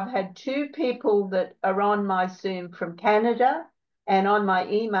 But I've had 2 people that are on my Zoom from Canada and on my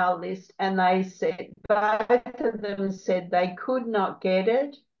email list, and they said, both of them said they could not get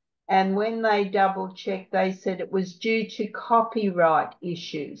it. And when they double checked, they said it was due to copyright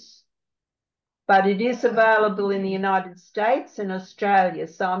issues. But it is available in the United States and Australia.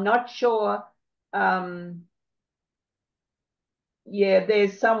 So I'm not sure. Yeah,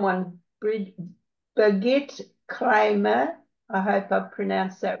 there's someone, Birgit Kramer, I hope I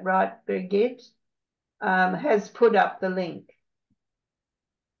pronounced that right, Birgit, has put up the link.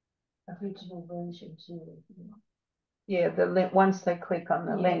 Original version too. Yeah, the link, once they click on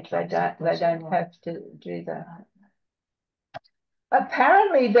the link, they don't have to do that.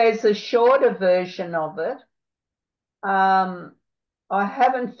 Apparently there's a shorter version of it. I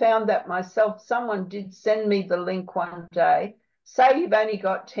haven't found that myself. Someone did send me the link one day. Say you've only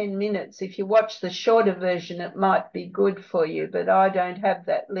got 10 minutes. If you watch the shorter version, it might be good for you, but I don't have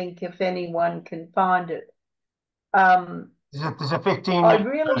that link if anyone can find it. There's a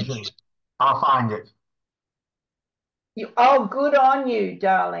 15-minute version. I'll find it. Oh, good on you,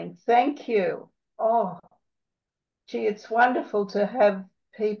 darling. Thank you. Oh, gee, it's wonderful to have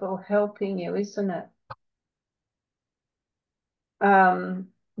people helping you, isn't it?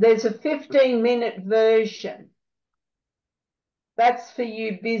 There's a 15-minute version. That's for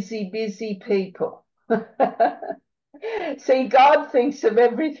you busy people. See, God thinks of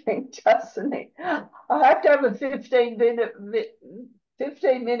everything, doesn't he? I have to have a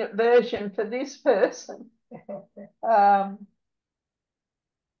 15-minute version for this person.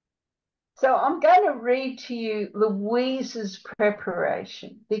 So I'm going to read to you Louise's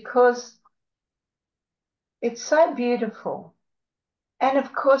preparation because it's so beautiful. And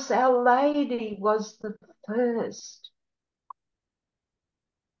of course, Our Lady was the first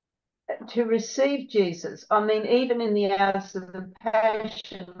to receive Jesus. I mean, even in the hours of the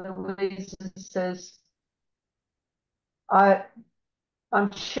Passion, Louise says,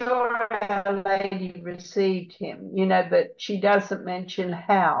 I'm sure Our Lady received him, you know, but she doesn't mention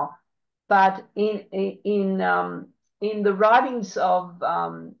how. But in the writings of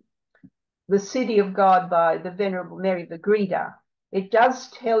The City of God by the Venerable Mary Bagreda, it does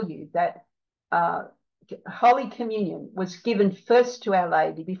tell you that Holy Communion was given first to Our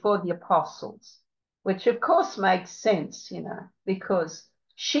Lady before the apostles, which of course makes sense, you know, because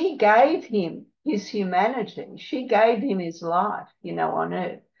she gave him his humanity. She gave him his life, you know, on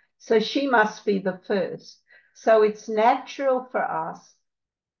earth. So she must be the first. So it's natural for us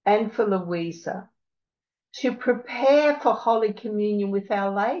and for Louisa to prepare for Holy Communion with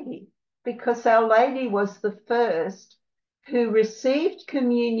Our Lady, because Our Lady was the first who received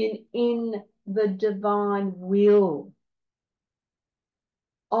communion in the divine will.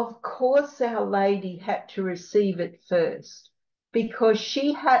 Of course, Our Lady had to receive it first because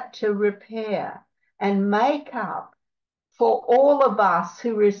she had to repair and make up for all of us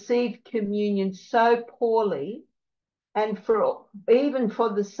who received communion so poorly, and for even for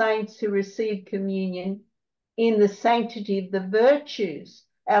the saints who received communion in the sanctity of the virtues.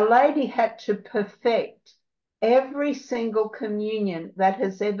 Our Lady had to perfect every single communion that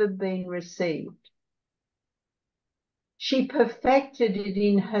has ever been received. She perfected it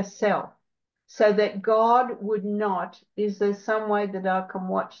in herself so that God would not. Is there some way that I can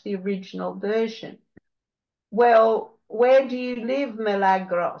watch the original version? Well, where do you live,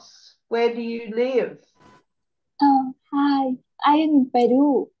 Milagros? Where do you live? Hi, I'm in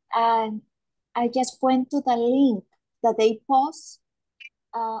Peru, and I just went to the link that they post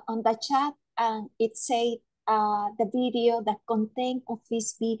on the chat, and it said the content of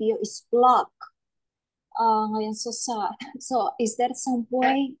this video is blocked. I am so sad. So is there some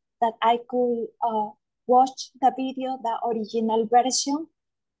way that I could watch the video, the original version?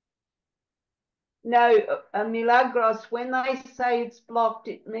 No, Milagros, when they say it's blocked,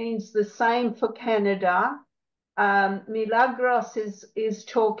 it means the same for Canada. Milagros is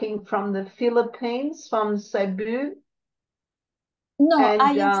talking from the Philippines, from Cebu. No, And,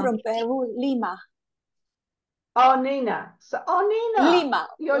 I am from Peru, Lima. Oh, Nina. Nina.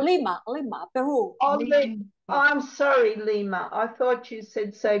 Lima, Peru. Oh, I'm sorry, Lima. I thought you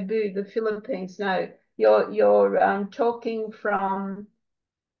said Cebu, the Philippines. No, you're talking from.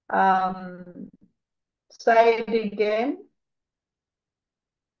 Say it again.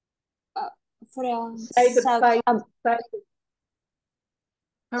 From Say the South, place.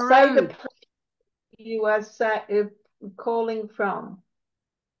 Say the place you are calling from.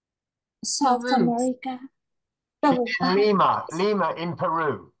 South America. Peru. Lima in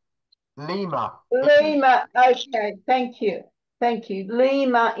Peru. Lima. Okay, thank you.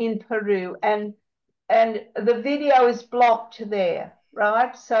 Lima in Peru, and the video is blocked there,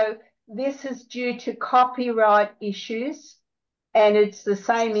 right? So this is due to copyright issues, and it's the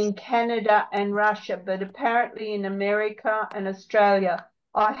same in Canada and Russia, but apparently in America and Australia.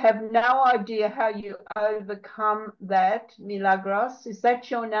 I have no idea how you overcome that, Milagros. Is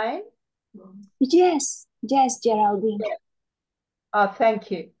that your name? Yes, Geraldine. Yeah. Oh,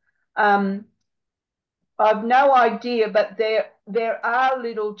 thank you. I've no idea, but there are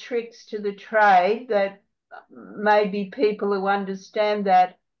little tricks to the trade that maybe people who understand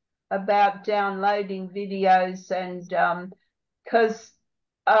that about downloading videos, and because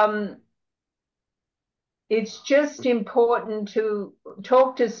it's just important to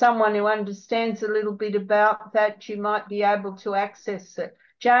talk to someone who understands a little bit about that. You might be able to access it.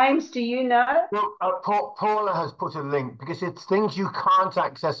 James, do you know? Well, Paula has put a link because it's things you can't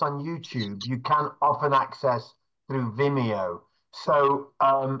access on YouTube. You can often access through Vimeo. So,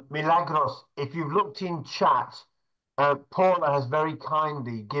 Milagros, if you've looked in chat, Paula has very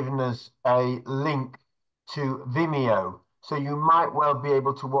kindly given us a link to Vimeo. So you might well be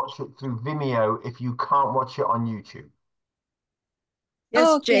able to watch it through Vimeo if you can't watch it on YouTube. Yes,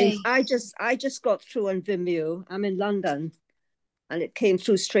 Okay. James, I just got through on Vimeo. I'm in London, and it came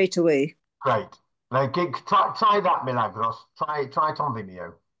through straight away. Great. Now, try that, Milagros. Try it on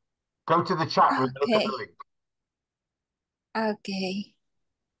Vimeo. Go to the chat room and look at the link. Okay.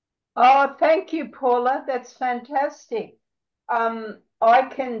 Oh, thank you, Paula. That's fantastic. I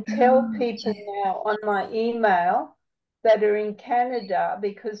can tell people now on my email that are in Canada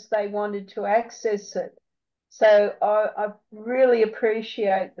because they wanted to access it. So I really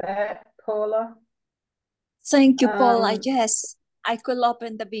appreciate that, Paula. Thank you, Paula. Yes, I could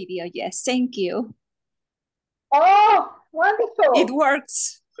open the video. Yes, thank you. Oh, wonderful. It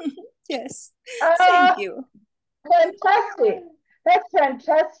works. Yes, thank you. Fantastic. That's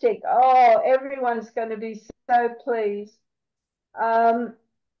fantastic. Oh, everyone's going to be so pleased.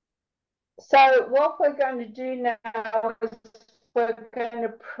 So what we're going to do now is we're going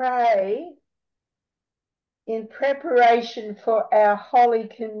to pray in preparation for our Holy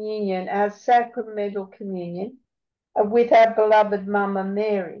Communion, our sacramental communion, with our beloved Mama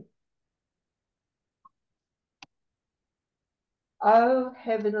Mary. Oh,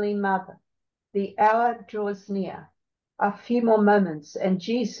 Heavenly Mother, the hour draws near. A few more moments and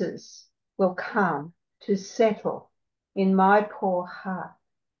Jesus will come to settle in my poor heart.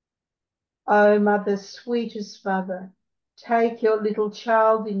 Oh, Mother, sweetest Mother, take your little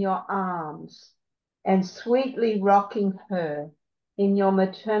child in your arms and sweetly rocking her in your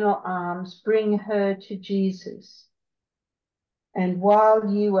maternal arms, bring her to Jesus. And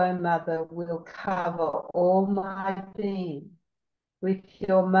while you, O Mother, will cover all my being with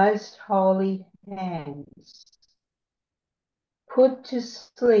your most holy hands, put to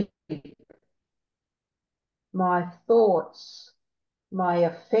sleep my thoughts, my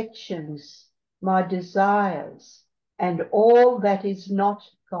affections, my desires, and all that is not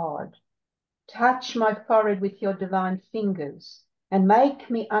God. Touch my forehead with your divine fingers and make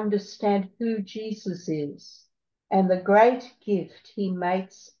me understand who Jesus is and the great gift he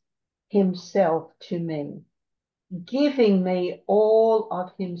makes himself to me, giving me all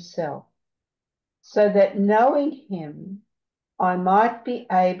of himself, so that knowing him, I might be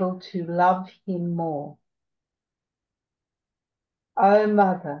able to love him more. O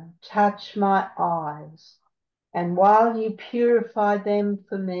Mother, touch my eyes, and while you purify them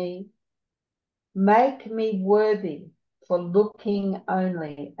for me, make me worthy for looking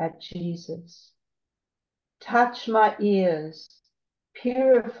only at Jesus. Touch my ears,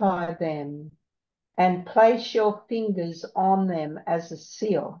 purify them, and place your fingers on them as a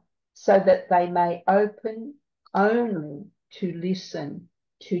seal, so that they may open only to listen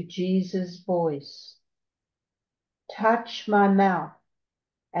to Jesus' voice. Touch my mouth,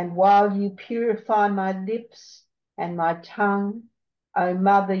 and while you purify my lips and my tongue, O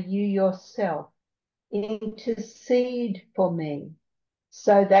Mother, you yourself intercede for me,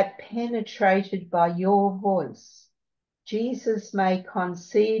 so that penetrated by your voice, Jesus may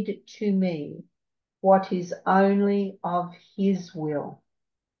concede to me what is only of his will.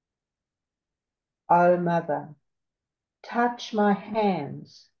 O Mother, touch my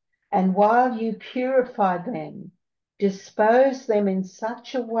hands, and while you purify them, dispose them in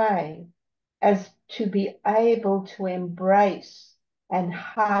such a way as to be able to embrace and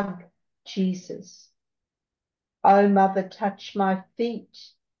hug Jesus. O Mother, touch my feet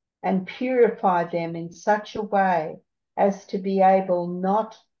and purify them in such a way as to be able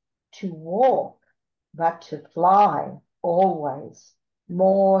not to walk, but to fly always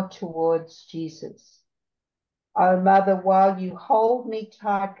more towards Jesus. O Mother, while you hold me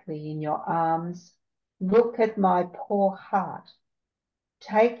tightly in your arms, look at my poor heart.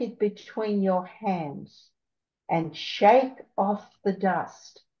 Take it between your hands and shake off the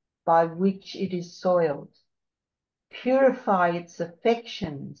dust by which it is soiled. Purify its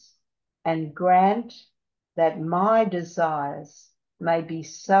affections and grant that my desires may be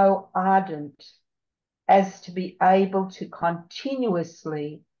so ardent as to be able to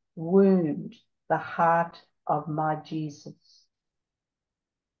continuously wound the heart of my Jesus.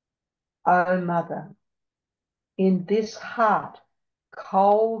 O Mother, in this heart,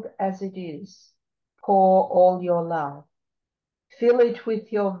 cold as it is, pour all your love. Fill it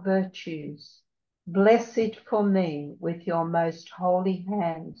with your virtues. Bless it for me with your most holy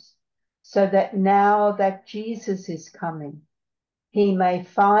hands, so that now that Jesus is coming, he may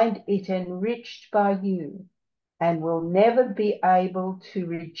find it enriched by you and will never be able to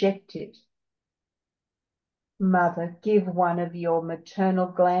reject it. Mother, give one of your maternal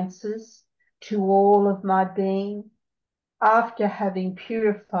glances to all of my being, after having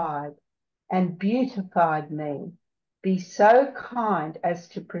purified and beautified me. Be so kind as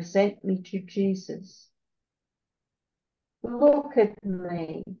to present me to Jesus. Look at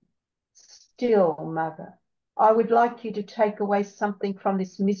me still, Mother. I would like you to take away something from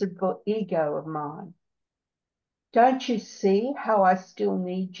this miserable ego of mine. Don't you see how I still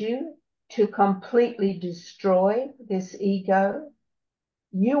need you to completely destroy this ego?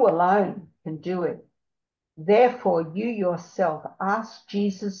 You alone can do it. Therefore, you yourself ask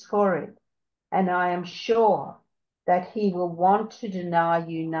Jesus for it, and I am sure that he will want to deny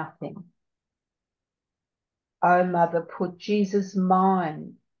you nothing. O Mother, put Jesus'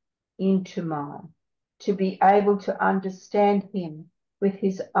 mind into mine, to be able to understand him with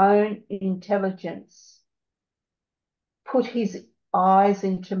his own intelligence. Put his eyes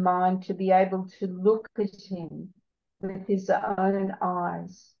into mine to be able to look at him with his own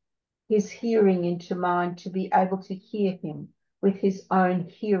eyes. His hearing into mine to be able to hear him with his own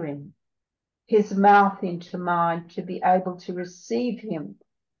hearing. His mouth into mine to be able to receive him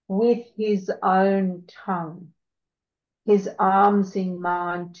with his own tongue. His arms in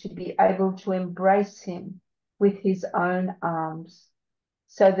mine to be able to embrace him with his own arms,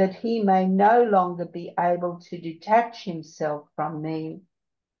 so that he may no longer be able to detach himself from me.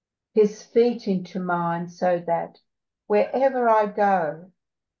 His feet into mine, so that wherever I go,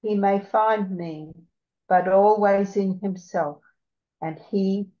 he may find me, but always in himself, and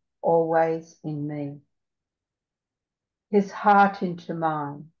he always in me. His heart into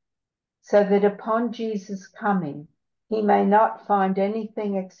mine, so that upon Jesus' coming, he may not find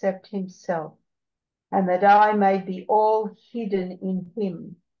anything except himself, and that I may be all hidden in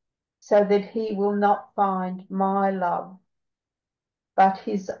him, so that he will not find my love, but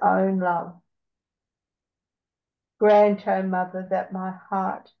his own love. Grant, O Mother, that my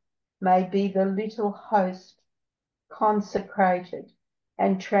heart may be the little host consecrated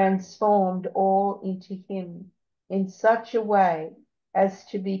and transformed all into him in such a way as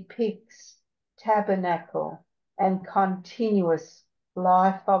to be pyx, tabernacle, and continuous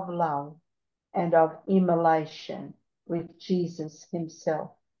life of love and of immolation with Jesus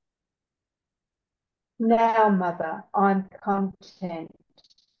himself. Now, Mother, I'm content.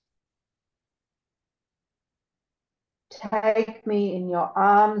 Take me in your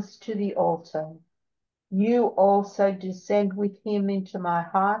arms to the altar. You also descend with him into my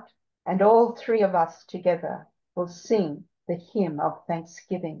heart, and all three of us together will sing the hymn of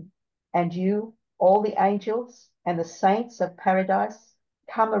thanksgiving. And you, all the angels and the saints of paradise,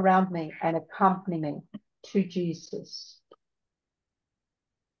 come around me and accompany me to Jesus.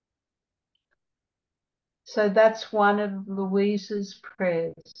 So that's one of Louisa's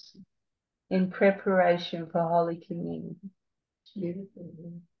prayers. in preparation for Holy Communion. It's beautiful.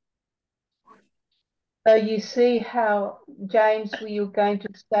 So you see how, James, were you going to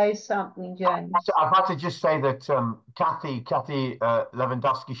say something, James? I've had to just say that Kathy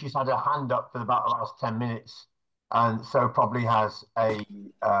Lewandowski, she's had her hand up for about the last 10 minutes, and so probably has a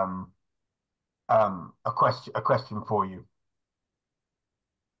question for you.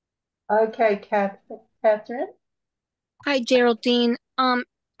 Okay, Catherine. Hi, Geraldine.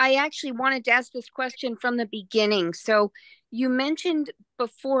 I actually wanted to ask this question from the beginning. So you mentioned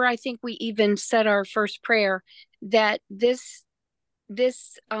before, I think we even said our first prayer, that this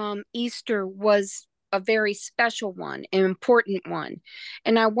Easter was a very special one, an important one.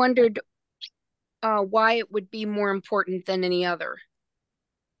 And I wondered why it would be more important than any other.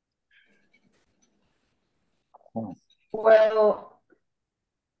 Well,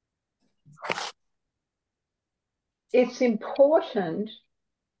 it's important,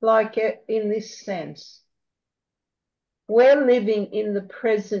 like in this sense. We're living in the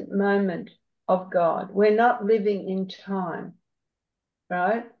present moment of God. We're not living in time,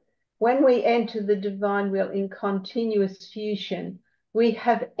 right? When we enter the divine will in continuous fusion, we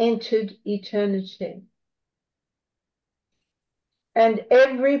have entered eternity. And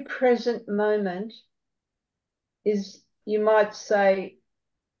every present moment is, you might say,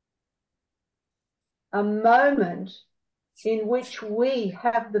 a moment in which we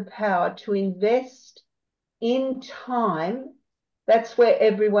have the power to invest in time. That's where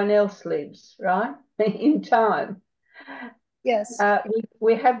everyone else lives, right? In time. Yes.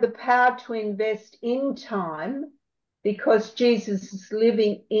 We have the power to invest in time because Jesus is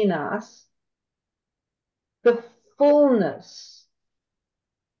living in us, the fullness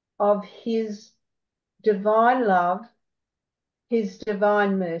of his divine love, his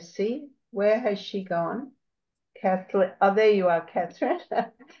divine mercy. Where has she gone? Catherine. Oh, there you are, Catherine.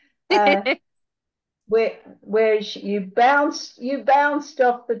 Where you bounced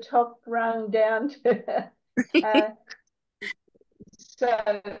off the top rung down to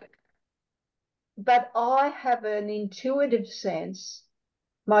so, but I have an intuitive sense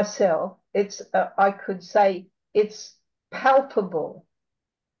myself. It's I could say it's palpable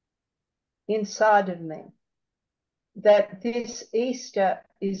inside of me that this Easter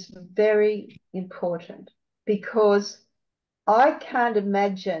is very important, because I can't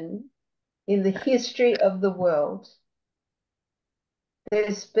imagine in the history of the world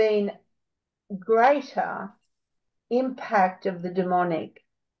there's been greater impact of the demonic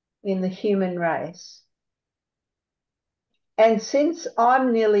in the human race. And since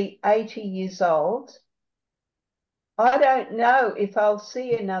I'm nearly 80 years old, I don't know if I'll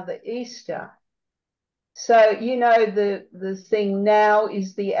see another Easter. So, you know, the thing, now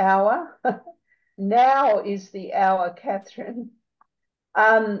is the hour. Now is the hour, Catherine.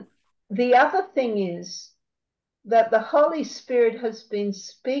 The other thing is that the Holy Spirit has been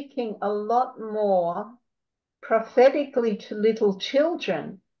speaking a lot more prophetically to little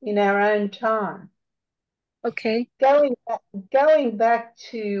children in our own time. Okay. Going back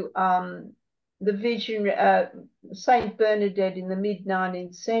to the vision, Saint Bernadette in the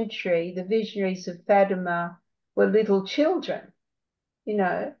mid-19th century, the visionaries of Fatima were little children, you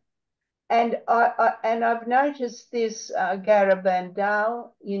know. And I've noticed this,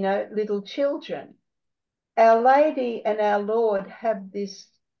 Garabandal, you know, little children. Our Lady and our Lord have this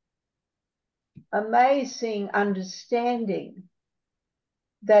amazing understanding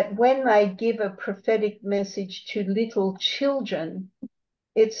that when they give a prophetic message to little children,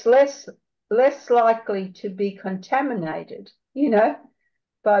 it's less likely to be contaminated, you know,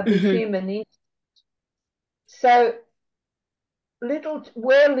 by the human instinct. So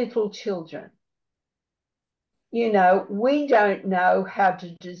we're little children. You know, we don't know how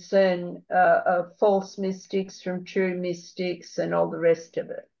to discern false mystics from true mystics and all the rest of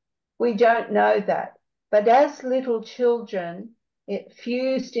it. We don't know that. But as little children, it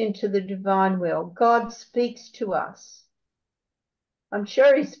fused into the divine will, God speaks to us. I'm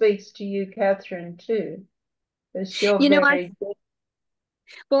sure he speaks to you, Catherine, too. Because you're very...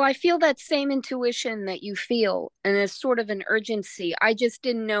 Well, I feel that same intuition that you feel, and it's sort of an urgency. I just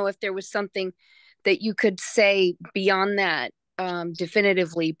didn't know if there was something that you could say beyond that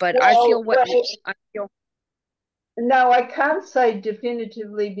definitively, but I feel what I feel. No, I can't say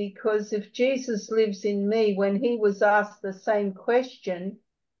definitively, because if Jesus lives in me, when he was asked the same question,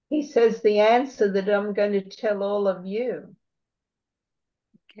 he says the answer that I'm going to tell all of you.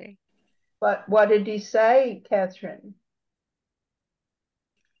 Okay. But what did he say, Catherine?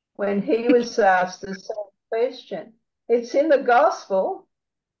 When he was asked the same question, it's in the gospel.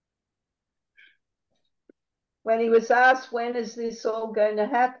 When he was asked, when is this all going to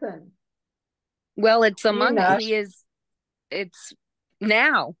happen? Well, it's You among know. it's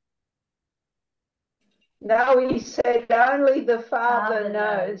now. No, he said only the Father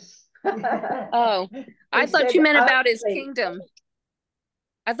knows. Oh, I thought you meant about his kingdom.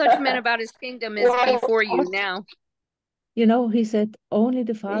 I thought you meant about his kingdom is before you now. You know, he said only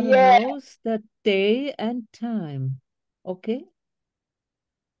the Father knows the day and time. Okay?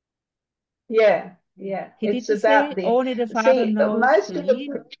 Yeah. He It's didn't say about the only the Father knows most the of the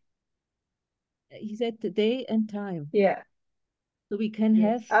year. He said the day and time. yeah. So we can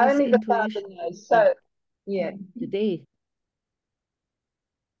have this Only the intuition. Father knows. So yeah. The day.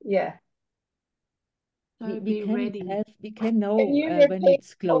 Yeah. We can know Can you when repeat,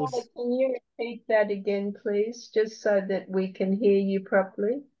 it's Paula, close. can you repeat that again, please, just so that we can hear you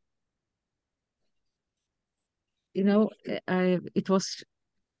properly? You know, it was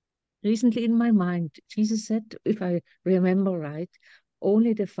recently in my mind. Jesus said, if I remember right,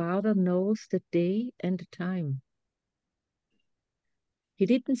 only the Father knows the day and the time. He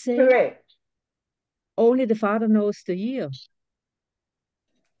didn't say Correct. only the Father knows the year.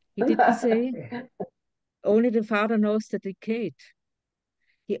 He didn't say only the Father knows the decade.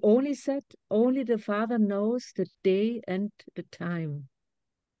 He only said only the Father knows the day and the time.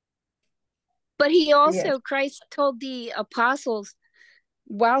 But he also, Christ told the apostles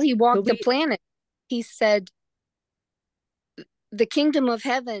while he walked the planet, he said, the kingdom of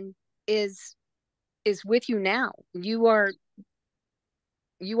heaven is with you now. You are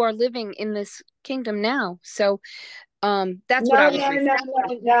living in this kingdom now. So that's what I was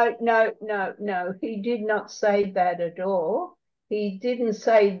No. He did not say that at all. He didn't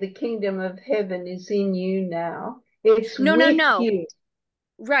say the kingdom of heaven is in you now. It's with you.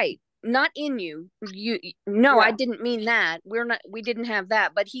 Right. Not in you. I didn't mean that. We didn't have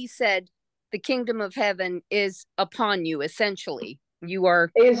that. But he said the kingdom of heaven is upon you, essentially. You are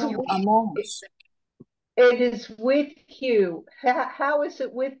among us. It is with you. How is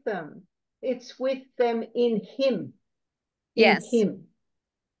it with them? It's with them in him. Yes. In him.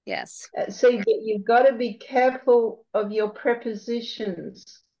 Yes. See, but you've got to be careful of your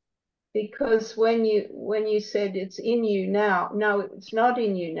prepositions, because when you said it's in you now, no, it's not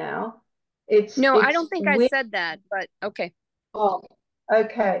in you now. I don't think I said that, but okay. Oh,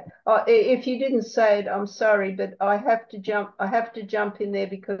 okay. If you didn't say it, I'm sorry, but I have to jump in there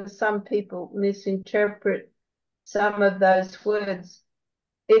because some people misinterpret some of those words.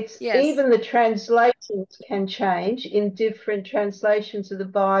 It's even the translations can change in different translations of the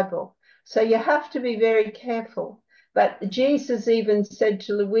Bible. So you have to be very careful. But Jesus even said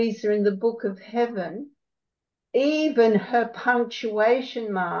to Louisa in the Book of Heaven, even her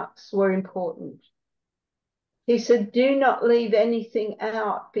punctuation marks were important. He said, do not leave anything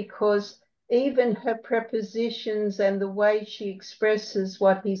out, because even her prepositions and the way she expresses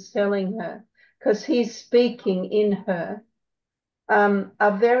what he's telling her, because he's speaking in her,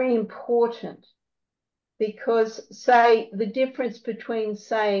 are very important. Because, say, the difference between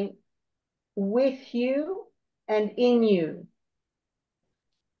saying with you and in you,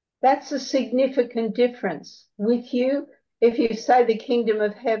 that's a significant difference. With you, if you say the kingdom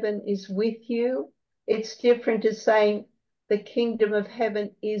of heaven is with you, it's different to saying the kingdom of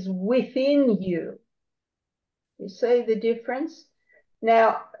heaven is within you. You see the difference?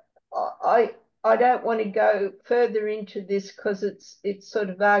 Now, I don't want to go further into this because it's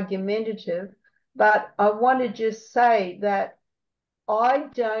sort of argumentative, but I want to just say that I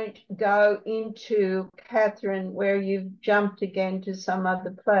don't go into, Catherine, where you've jumped again to some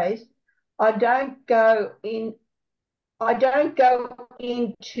other place. I don't go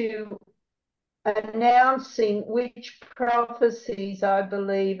into announcing which prophecies I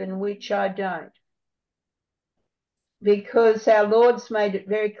believe and which I don't, because our Lord's made it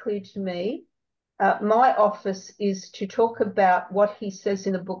very clear to me. My office is to talk about what he says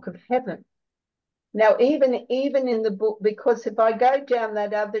in the book of heaven. Now, even in the book, because if I go down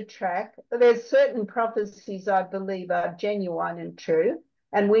that other track, there's certain prophecies I believe are genuine and true,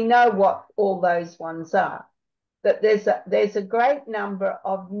 and we know what all those ones are. But there's a great number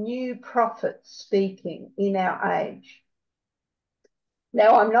of new prophets speaking in our age.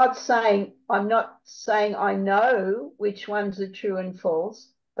 Now, I'm not saying I know which ones are true and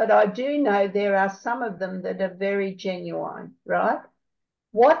false, but I do know there are some of them that are very genuine, right?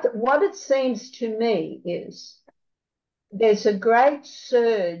 What it seems to me is there's a great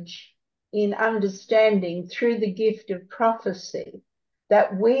surge in understanding through the gift of prophecy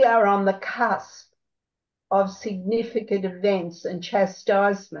that we are on the cusp of significant events and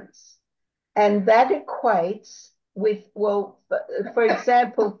chastisements. And that equates with, well, for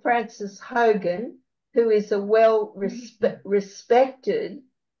example, Francis Hogan, who is a well respected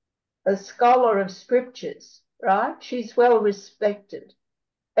a scholar of scriptures, right? She's well respected.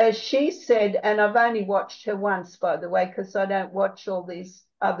 As she said, and I've only watched her once, by the way, because I don't watch all these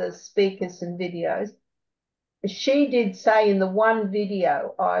other speakers and videos. She did say in the one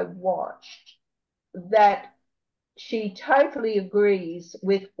video I watched that she totally agrees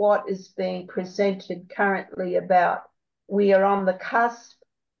with what is being presented currently about we are on the cusp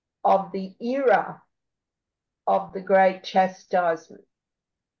of the era of the great chastisement.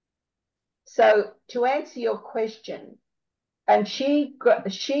 So to answer your question, and she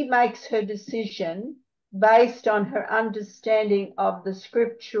makes her decision based on her understanding of the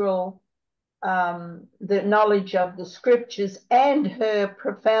scriptural, the knowledge of the scriptures and her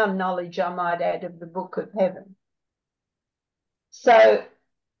profound knowledge, I might add, of the book of heaven. So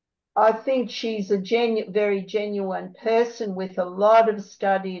I think she's a very genuine person with a lot of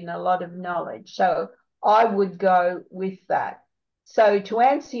study and a lot of knowledge. So I would go with that. So to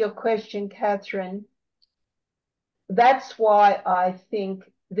answer your question, Catherine, that's why I think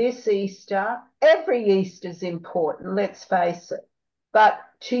this Easter, every Easter is important, let's face it. But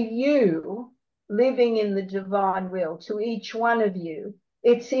to you, living in the divine will, to each one of you,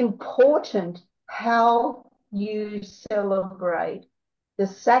 it's important how you celebrate the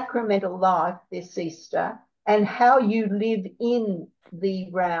sacramental life this Easter and how you live in the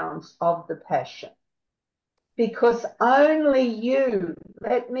rounds of the Passion. Because only you,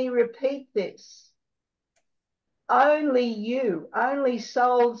 let me repeat this, only you, only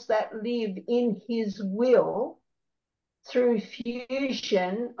souls that live in his will through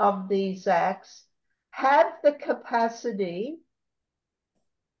fusion of these acts have the capacity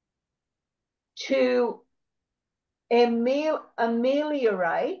to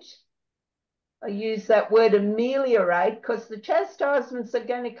ameliorate, I use that word ameliorate because the chastisements are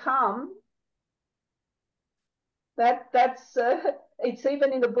going to come. That's it's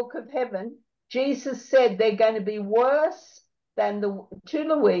even in the book of heaven. Jesus said they're going to be worse than to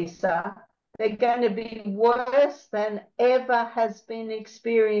Louisa, they're going to be worse than ever has been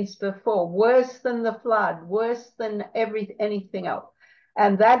experienced before, worse than the flood, worse than anything else.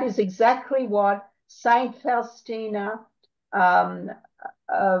 And that is exactly what Saint Faustina, the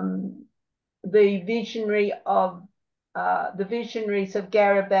visionaries of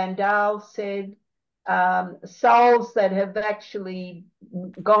Garabandal said, souls that have actually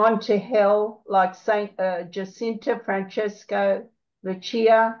gone to hell, like Saint Jacinta, Francesco,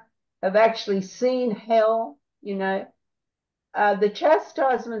 Lucia, have actually seen hell, you know. The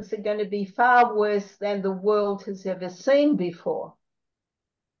chastisements are going to be far worse than the world has ever seen before.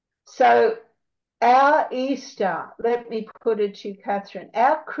 So our Easter, let me put it to you, Catherine,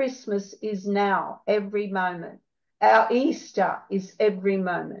 our Christmas is now, every moment. Our Easter is every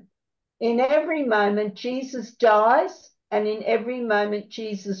moment. In every moment, Jesus dies, and in every moment,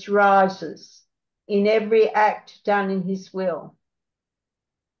 Jesus rises, in every act done in his will.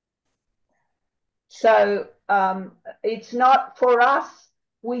 So it's not for us.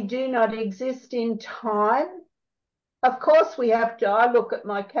 We do not exist in time. Of course, we have to. I look at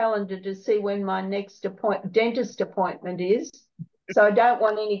my calendar to see when my next dentist appointment is. So I don't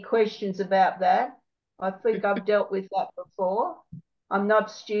want any questions about that. I think I've dealt with that before. I'm not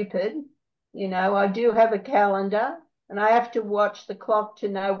stupid. You know, I do have a calendar and I have to watch the clock to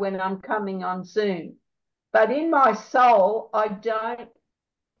know when I'm coming on Zoom. But in my soul, I don't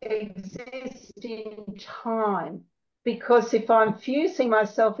exist in time, because if I'm fusing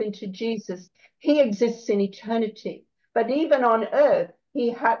myself into Jesus, he exists in eternity. But even on earth, he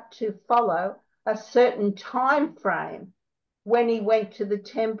had to follow a certain time frame when he went to the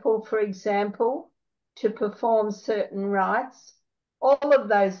temple, for example, to perform certain rites, all of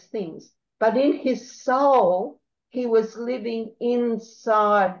those things. But in his soul, he was living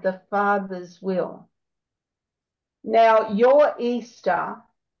inside the Father's will. Now, your Easter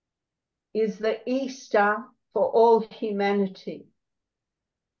is the Easter for all humanity.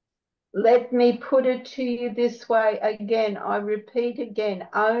 Let me put it to you this way again. I repeat again,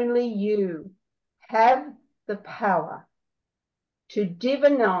 only you have the power to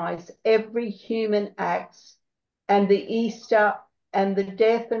divinize every human act and the Easter and the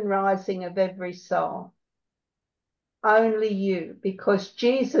death and rising of every soul. Only you, because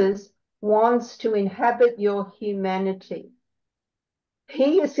Jesus wants to inhabit your humanity.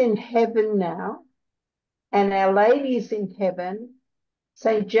 He is in heaven now, and Our Lady is in heaven.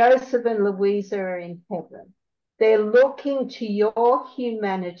 St. Joseph and Louisa are in heaven. They're looking to your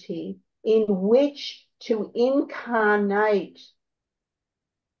humanity in which to incarnate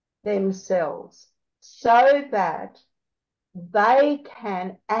themselves so that they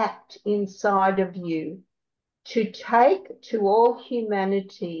can act inside of you to take to all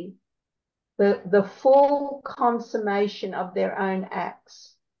humanity the full consummation of their own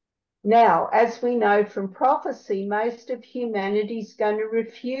acts. Now, as we know from prophecy, most of humanity is going to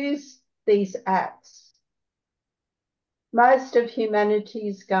refuse these acts. Most of humanity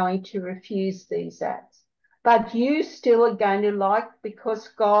is going to refuse these acts. But you still are going to because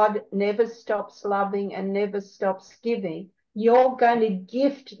God never stops loving and never stops giving, you're going to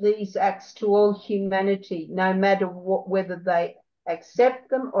gift these acts to all humanity, no matter whether they accept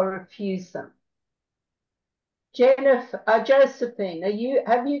them or refuse them. Josephine,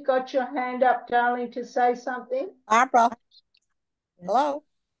 have you got your hand up, darling, to say something? Barbara. Hello.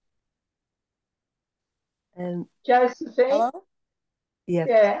 Josephine? Hello? Yeah.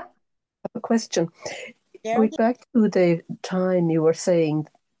 Yeah. I have a question. Geraldine? Going back to the time you were saying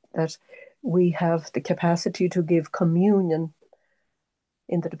that we have the capacity to give communion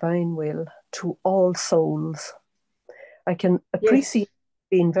in the divine will to all souls. I can appreciate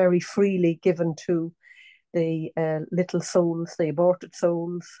being very freely given to the little souls, the aborted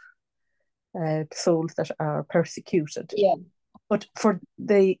souls, souls that are persecuted. Yeah. But for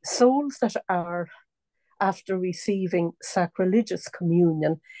the souls that are after receiving sacrilegious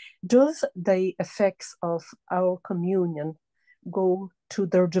communion, does the effects of our communion go to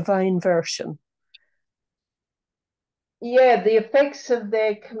their divine version? Yeah, the effects of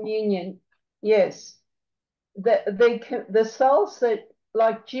their communion, yes. The souls that,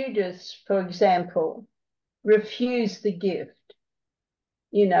 like Judas, for example, refuse the gift.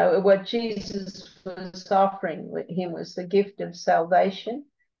 You know, what Jesus was offering him was the gift of salvation,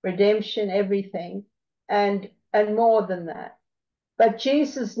 redemption, everything, and more than that. But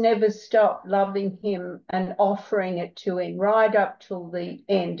Jesus never stopped loving him and offering it to him right up till the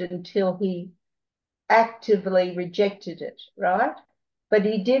end, until he actively rejected it, right? But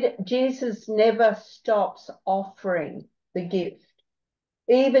Jesus never stops offering the gift,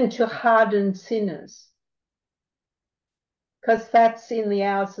 even to hardened sinners, because that's in the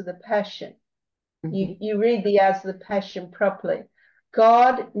hours of the Passion. You read the hours of the Passion properly.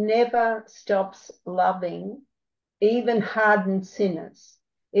 God never stops loving even hardened sinners.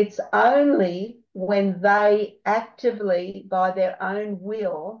 It's only when they actively, by their own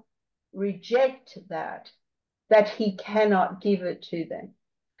will, reject that he cannot give it to them.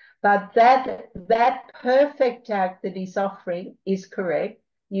 But that perfect act that he's offering is correct.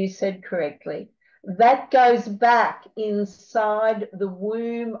 You said correctly. That goes back inside the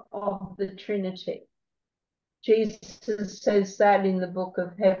womb of the Trinity. Jesus says that in the book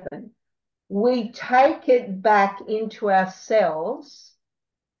of heaven. We take it back into ourselves,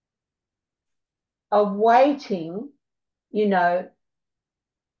 awaiting,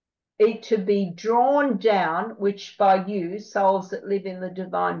 it to be drawn down, which by you, souls that live in the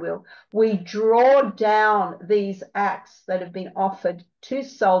divine will, we draw down these acts that have been offered to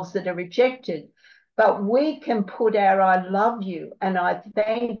souls that are rejected. But we can put our I love you and I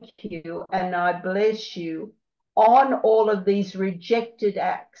thank you and I bless you on all of these rejected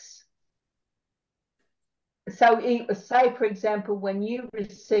acts. So say, for example, when you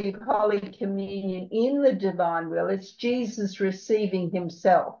receive Holy Communion in the divine will, it's Jesus receiving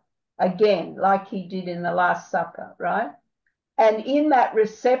himself again, like he did in the Last Supper, right? And in that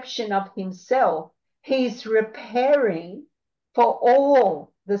reception of himself, he's repairing for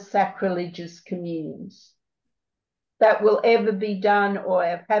all the sacrilegious communions that will ever be done or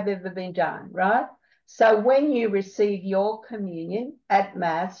have ever been done, right? So when you receive your communion at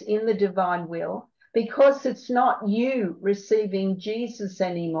Mass in the divine will, because it's not you receiving Jesus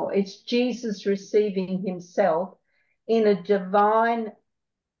anymore, it's Jesus receiving himself in a divine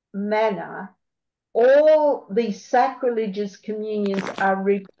manner, all these sacrilegious communions are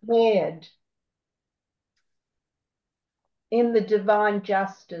repaired in the divine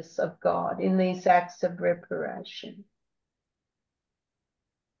justice of God, in these acts of reparation.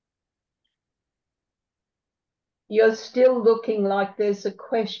 You're still looking like there's a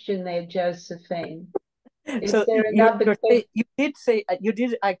question there, Josephine. Is So there another question? you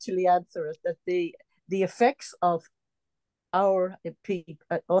did actually answer it, that the effects of our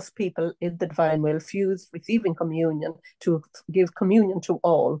us people in the divine will fuse receiving communion to give communion to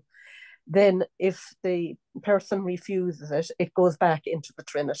all. Then if the person refuses it, it goes back into the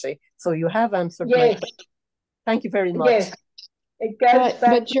Trinity. So you have answered my question. Thank you very much. Yes, it goes back.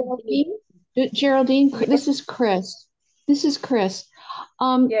 But Geraldine, this is Chris.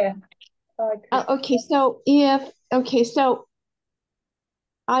 Yeah. Okay, so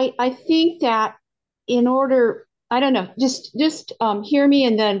I think that in order, I don't know, just hear me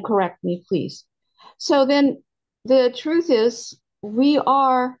and then correct me, please. So then the truth is we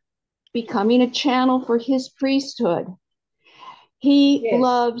are becoming a channel for his priesthood. He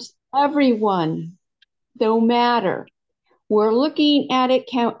loves everyone, no matter. We're looking at it.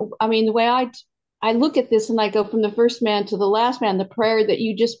 The way I look at this and I go from the first man to the last man, the prayer that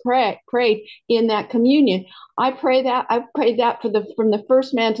you just prayed in that communion. I prayed that from the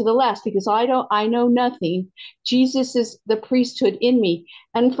first man to the last, because I know nothing. Jesus is the priesthood in me.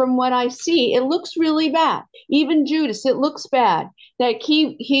 And from what I see, it looks really bad. Even Judas, it looks bad that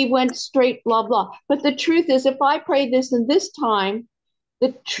he went straight, blah, blah. But the truth is, if I pray this in this time,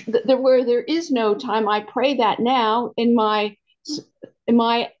 where there is no time, I pray that now in my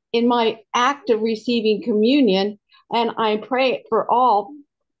act of receiving communion, and I pray it for all,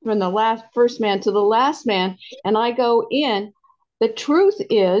 from the first man to the last man, and I go in. The truth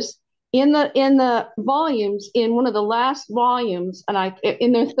is, in the volumes, in one of the last volumes, and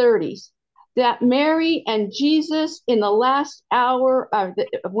in their 30s, that Mary and Jesus in the last hour,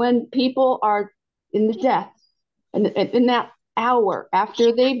 when people are in the death, and in that hour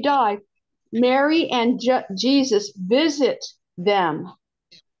after they've died, Mary and Jesus visit them.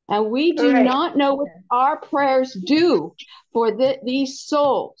 And we do not know what our prayers do for these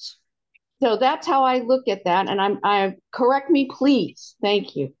souls. So that's how I look at that. And I correct me, please.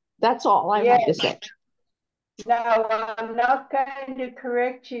 Thank you. That's all I want to say. No, I'm not going to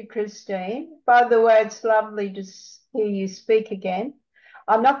correct you, Christine. By the way, it's lovely to hear you speak again.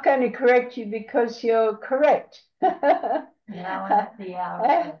 I'm not going to correct you because you're correct. Now at the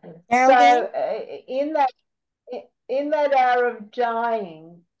hour. So in that hour of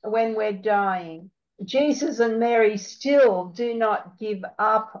dying, when we're dying, Jesus and Mary still do not give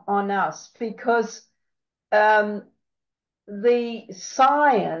up on us, because the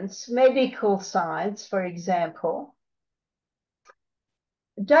science, medical science, for example,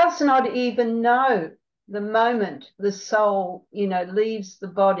 does not even know the moment the soul, leaves the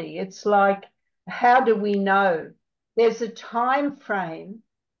body. It's like, how do we know? There's a time frame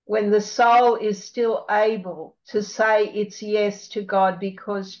when the soul is still able to say its yes to God,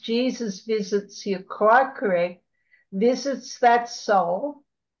 because Jesus visits, you're quite correct, visits that soul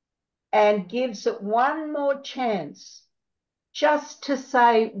and gives it one more chance just to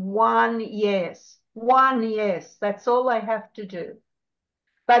say one yes. One yes. That's all they have to do.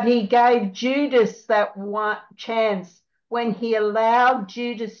 But he gave Judas that one chance when he allowed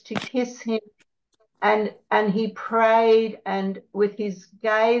Judas to kiss him, and he prayed, and with his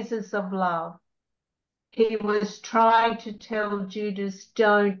gazes of love, he was trying to tell Judas,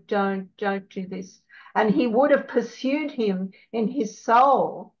 don't do this. And he would have pursued him in his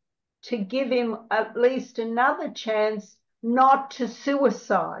soul to give him at least another chance, not to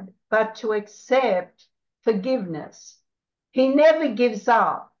suicide, but to accept forgiveness. He never gives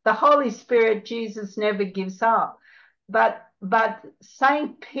up. The Holy Spirit, Jesus, never gives up. But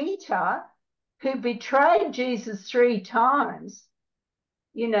Saint Peter, who betrayed Jesus 3 times,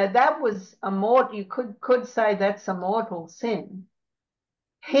 that was a mortal, you could say that's a mortal sin.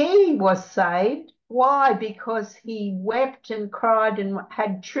 He was saved. Why? Because he wept and cried and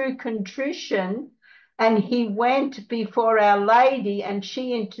had true contrition, and he went before Our Lady and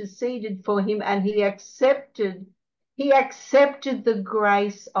she interceded for him, and he accepted the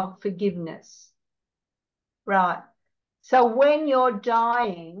grace of forgiveness. Right. So when you're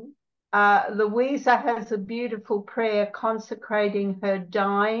dying, Louisa has a beautiful prayer consecrating her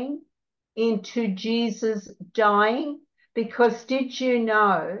dying into Jesus dying, because did you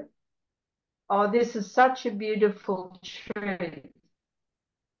know, this is such a beautiful truth.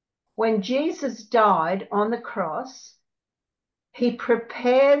 When Jesus died on the cross, he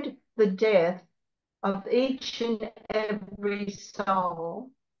prepared the death of each and every soul,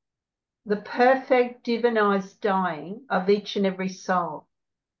 the perfect divinized dying of each and every soul.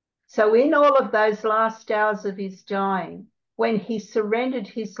 So in all of those last hours of his dying, when he surrendered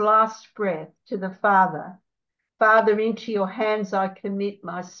his last breath to the Father, Father, into your hands I commit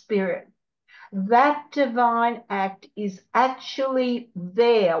my spirit, that divine act is actually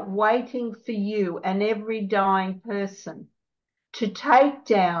there waiting for you and every dying person to take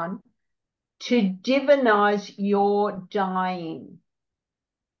down, to divinize your dying.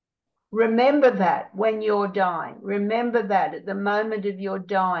 Remember that when you're dying. Remember that at the moment of your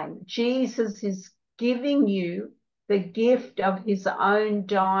dying, Jesus is giving you the gift of his own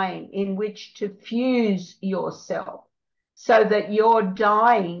dying in which to fuse yourself, so that your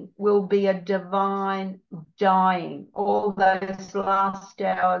dying will be a divine dying, all those last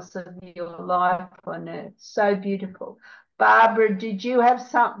hours of your life on earth. So beautiful. Barbara, did you have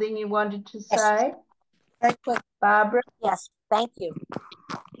something you wanted to say? Very quick. Barbara? Yes, thank you.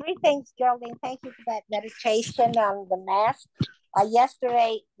 3 things, Geraldine. Thank you for that meditation on the Mass.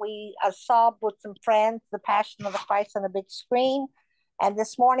 Yesterday, we saw with some friends The Passion of the Christ on the big screen, And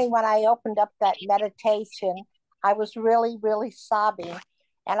this morning when I opened up that meditation, I was really, really sobbing.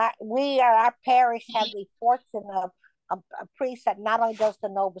 And our parish have the fortune of a priest that not only does the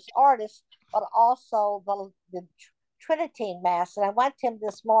Novus Ordo, but also the Trinitine Mass. And I went to him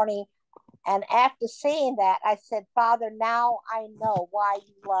this morning, and after seeing that, I said, Father, now I know why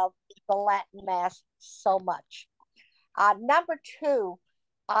you love the Latin Mass so much. Number two,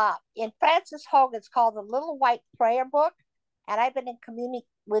 in Francis Hogan, it's called the Little White Prayer Book. And I've been in community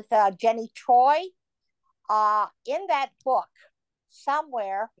with Jenny Troy. In that book,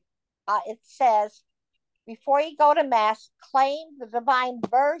 somewhere, it says, before you go to Mass, claim the divine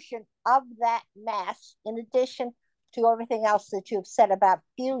version of that Mass, in addition to everything else that you've said about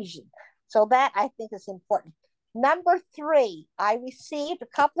fusion. So that I think is important. Number three, I received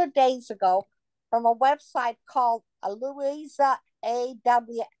a couple of days ago from a website called Louisa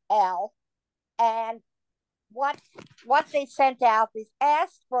AWL, and what they sent out is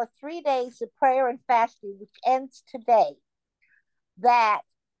asked for 3 days of prayer and fasting, which ends today. That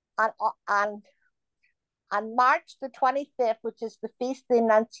on March the 25th, which is the Feast of the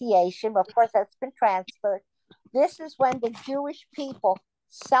Annunciation, of course that's been transferred. This is when the Jewish people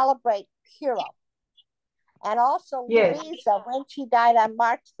celebrate Purim. And also Yes. Louisa, when she died on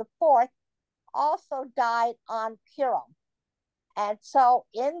March the 4th, also died on Purim. And so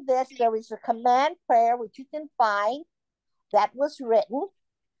in this, there is a command prayer, which you can find, that was written.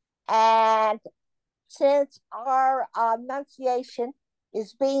 And since our Annunciation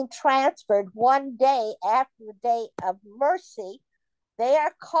is being transferred one day after the Day of Mercy, they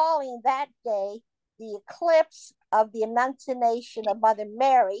are calling that day the eclipse of the Annunciation of Mother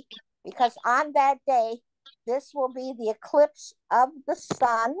Mary, because on that day, this will be the eclipse of the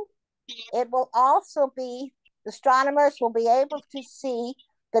sun. It will also be, astronomers will be able to see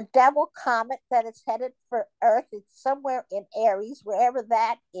the devil comet that is headed for Earth. It's somewhere in Aries, wherever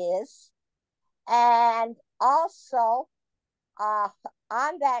that is. And also,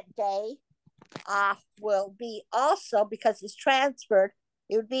 on that day, will be also, because it's transferred,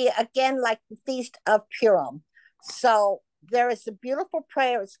 it would be again like the Feast of Purim. So there is a beautiful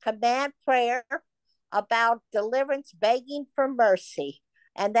prayer. It's command prayer about deliverance, begging for mercy.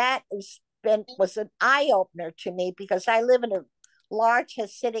 And that was an eye-opener to me, because I live in a large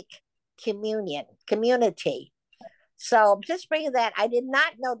Hasidic community. So I'm just bringing that. I did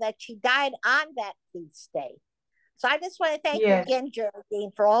not know that she died on that feast day. So I just want to thank you again,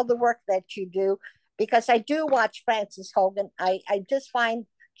 Geraldine, for all the work that you do, because I do watch Frances Hogan. I just find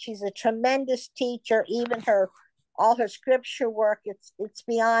she's a tremendous teacher. Even all her scripture work, it's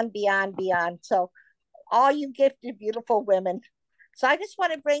beyond. So all you gifted, beautiful women. So I just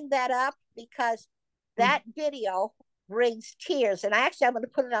want to bring that up, because that video brings tears. And I'm going to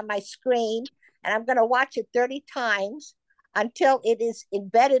put it on my screen, and I'm going to watch it 30 times until it is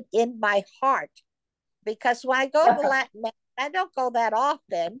embedded in my heart. Because when I go to Latin Mass, I don't go that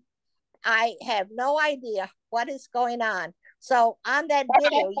often. I have no idea what is going on. So on that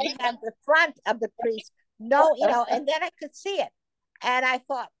video, you have the front of the priest, and then I could see it. And I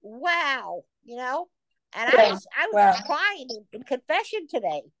thought, wow, and I was crying in confession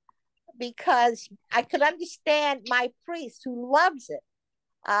today, because I could understand my priest who loves it.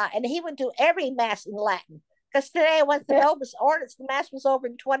 And he would do every Mass in Latin. Because today I went to Novus Ordo, the Mass was over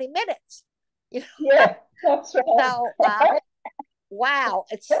in 20 minutes. Yeah, that's right. So, wow.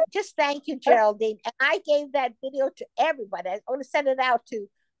 It's just, thank you, Geraldine. And I gave that video to everybody. I want to send it out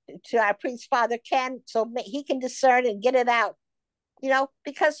to our priest, Father Ken, so he can discern and get it out.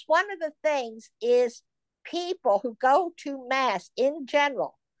 Because one of the things is people who go to Mass in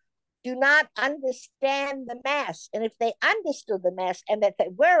general do not understand the Mass. And if they understood the Mass and that they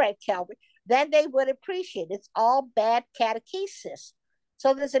were at Calvary, then they would appreciate it. It's all bad catechesis.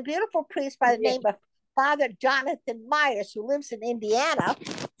 So there's a beautiful priest by the name of Father Jonathan Myers, who lives in Indiana.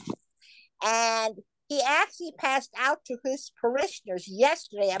 And he actually passed out to his parishioners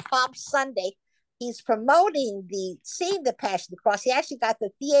yesterday on Palm Sunday. He's promoting seeing the Passion of the Cross. He actually got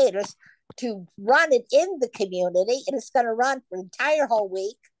the theaters to run it in the community, and it's going to run for the entire whole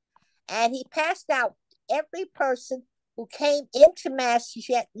week. And he passed out, every person who came into Mass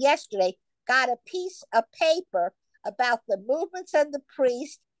yesterday got a piece of paper about the movements of the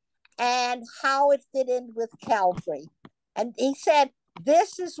priest and how it fit in with Calvary. And he said,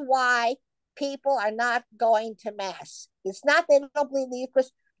 this is why people are not going to Mass. It's not they don't believe in the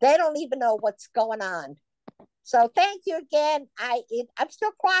Eucharist. They don't even know what's going on. So thank you again. I'm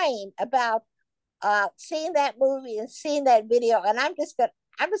still crying about seeing that movie and seeing that video. And I'm just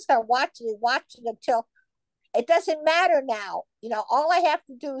gonna watch it until it doesn't matter now. All I have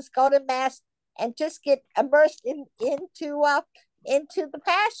to do is go to Mass and just get immersed into into the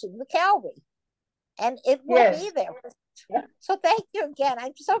Passion, the Calvary, and it will be Yes. there. So thank you again.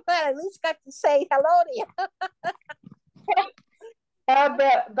 I'm so glad I at least got to say hello to you.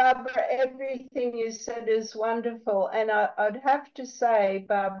 Barbara, everything you said is wonderful. And I'd have to say,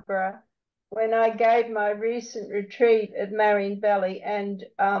 Barbara, when I gave my recent retreat at Marion Valley, and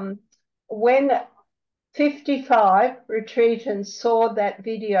when 55 retreatants saw that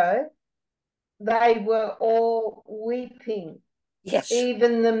video, they were all weeping. Yes.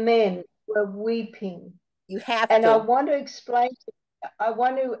 Even the men were weeping. You have and to. I want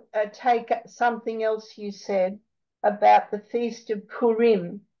to take something else you said about the Feast of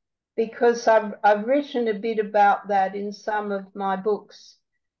Purim, because I've written a bit about that in some of my books.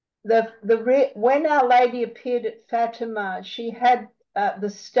 When Our Lady appeared at Fatima, she had the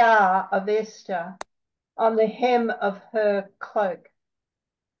star of Esther on the hem of her cloak,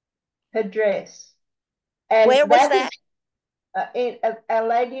 her dress. And where was that? In Our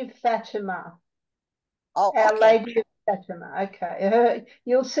Lady of Fatima. Oh, Our okay. Lady of Fatima. Okay.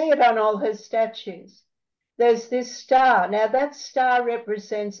 You'll see it on all her statues. There's this star. Now, that star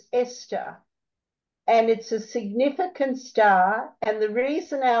represents Esther, and it's a significant star. And the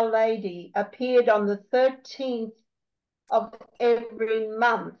reason Our Lady appeared on the 13th of every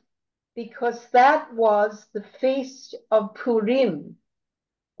month, because that was the feast of Purim.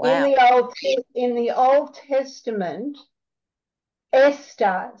 Wow. In the Old Testament,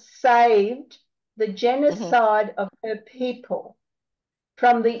 Esther saved the genocide of her people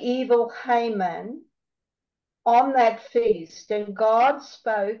from the evil Haman on that feast. And God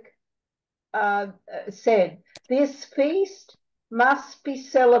said, this feast must be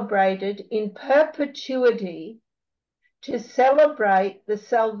celebrated in perpetuity to celebrate the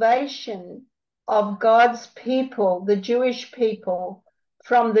salvation of God's people, the Jewish people,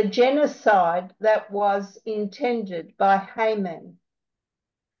 from the genocide that was intended by Haman.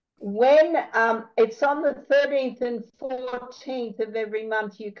 When it's on the 13th and 14th of every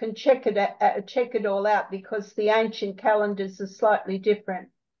month, you can check it all out, because the ancient calendars are slightly different.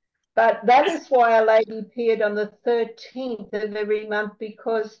 But that is why Our Lady appeared on the 13th of every month,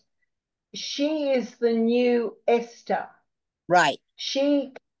 because she is the new Esther. Right.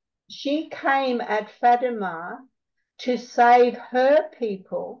 She came at Fatima to save her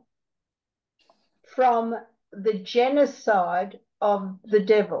people from the genocide of the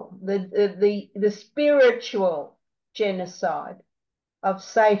devil, the spiritual genocide of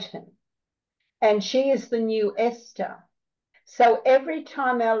Satan. And she is the new Esther. So every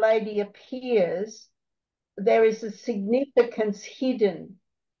time Our Lady appears, there is a significance hidden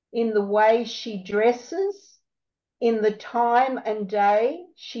in the way she dresses, in the time and day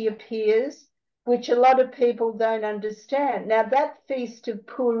she appears, which a lot of people don't understand. Now, that Feast of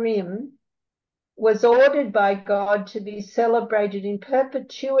Purim was ordered by God to be celebrated in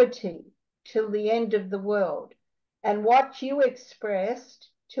perpetuity till the end of the world. And what you expressed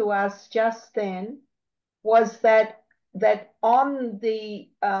to us just then was that on the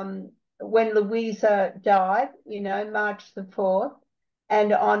when Louisa died, March the 4th,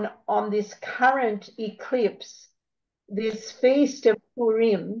 and on this current eclipse, this Feast of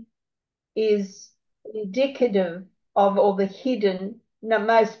Purim is indicative of all the hidden. Now,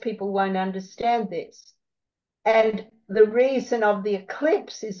 most people won't understand this. And the reason of the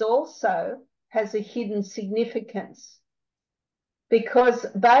eclipse is also has a hidden significance, because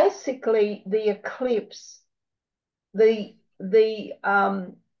basically the eclipse, the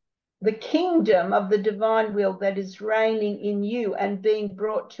kingdom of the divine will that is reigning in you and being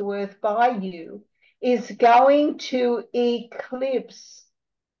brought to earth by you, is going to eclipse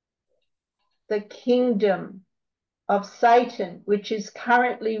the kingdom of Satan, which is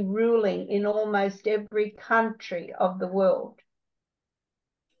currently ruling in almost every country of the world.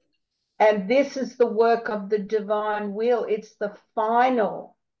 And this is the work of the divine will. It's the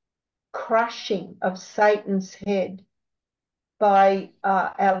final crushing of Satan's head by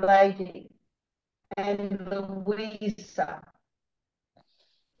Our Lady and Louisa.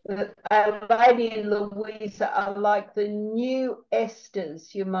 Our Lady and Louisa are like the new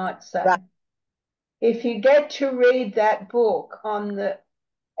Esthers, you might say. Right. If you get to read that book on the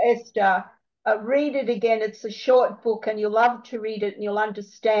Esther, read it again. It's a short book and you'll love to read it and you'll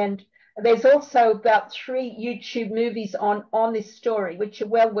understand. There's also about 3 YouTube movies on this story, which are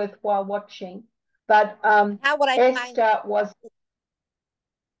well worthwhile watching. But how would I Esther was...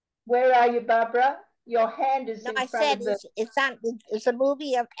 Where are you, Barbara? Your hand is in front of the... it's a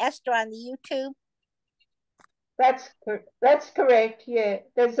movie of Esther on the YouTube. That's correct, yeah.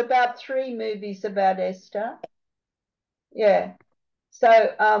 There's about 3 movies about Esther. Yeah.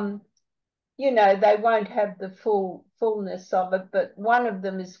 So, they won't have the full fullness of it, but one of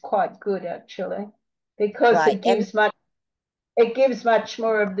them is quite good actually, because Right. it gives much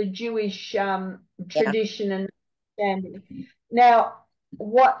more of the Jewish tradition and understanding. Now,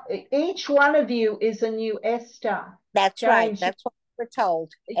 each one of you is a new Esther. That's right. James, That's what we're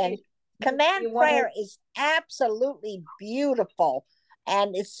told. And command prayer is absolutely beautiful.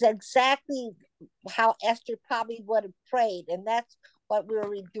 And it's exactly how Esther probably would have prayed. And that's what we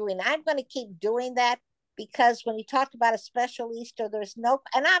were doing. I'm going to keep doing that, because when you talked about a special Easter, there's no,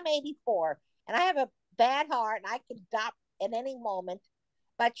 and I'm 84 and I have a bad heart and I could stop at any moment.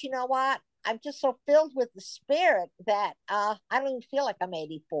 But you know what? I'm just so filled with the Spirit that I don't even feel like I'm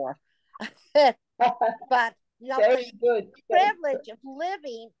 84. But you know, very good. Privilege of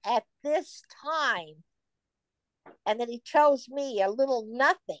living at this time, and that He chose me, a little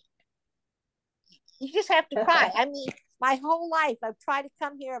nothing. You just have to cry. I mean, my whole life I've tried to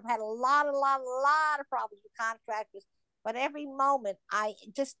come here. I've had a lot of problems with contractors, but every moment I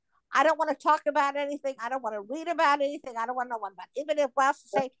don't want to talk about anything. I don't want to read about anything. I don't want to know what about even if else to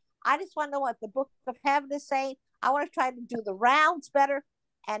say. I just want to know what the book of heaven is saying. I want to try to do the rounds better.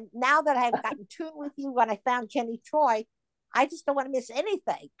 And now that I've gotten tuned with you when I found Jenny Troy, I just don't want to miss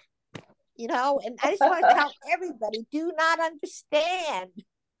anything, you know. And I just want to tell everybody, do not understand.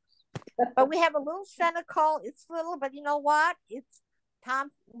 But we have a little center call. It's little, but you know what? It's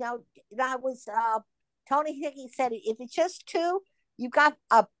Tom. I was Tony Hickey said if it's just two, you've got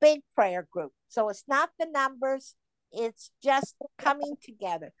a big prayer group. So it's not the numbers; it's just coming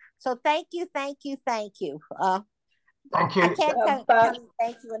together. So thank you. Thank you. I can't tell you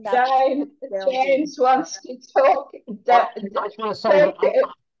thank you enough. James wants to talk. I just want to say that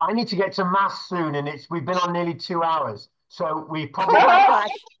I need to get to mass soon, and we've been on nearly 2 hours, so we probably have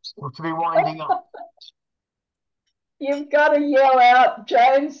to be winding up. You've got to yell out,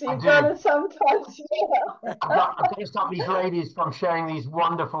 James. You've got to sometimes yell. I've got to stop these ladies from sharing these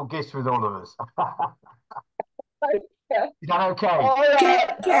wonderful gifts with all of us. Is that okay? All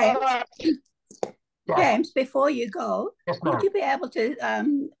right. James, all right. Yes. James, before you go, yes, would you be able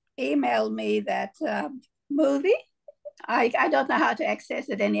to email me that movie? I don't know how to access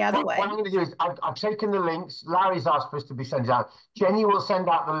it any other way. What I'm going to do is I've taken the links. Larry's asked for us to be sent out. Jenny will send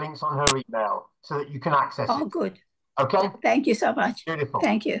out the links on her email so that you can access it. Oh, good. Okay? Thank you so much. Beautiful.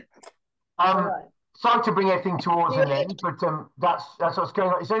 Thank you. Sorry to bring everything towards an end, but that's what's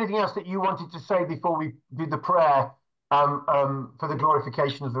going on. Is there anything else that you wanted to say before we do the prayer for the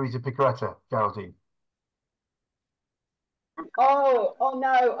glorification of Louisa Piccarreta, Geraldine? Oh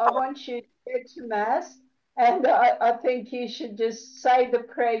no, I want you to get to Mass, and I think you should just say the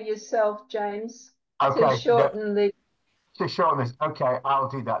prayer yourself, James, to shorten the... To shorten this. Okay, I'll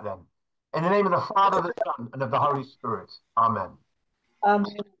do that then. In the name of the Father, the Son, and of the Holy Spirit. Amen.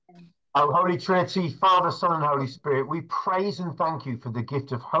 Amen. O Holy Trinity, Father, Son, and Holy Spirit, we praise and thank you for the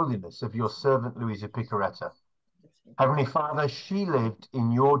gift of holiness of your servant Louisa Piccarreta. Heavenly Father, she lived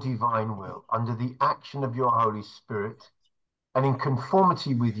in your divine will, under the action of your Holy Spirit, and in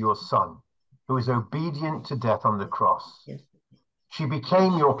conformity with your Son, who is obedient to death on the cross. She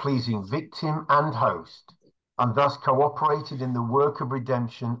became your pleasing victim and host, and thus cooperated in the work of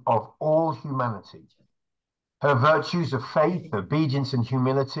redemption of all humanity. Her virtues of faith, obedience, and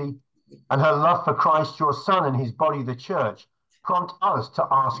humility, and her love for Christ, your Son, and his body, the Church, prompt us to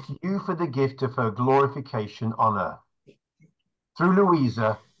ask you for the gift of her glorification on earth. Through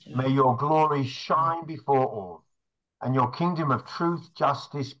Louisa, may your glory shine before all, and your kingdom of truth,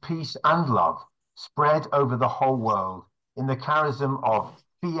 justice, peace, and love spread over the whole world in the charism of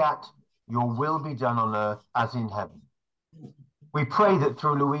fiat, your will be done on earth as in heaven. We pray that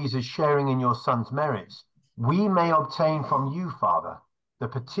through Louisa's sharing in your Son's merits, we may obtain from you, Father, the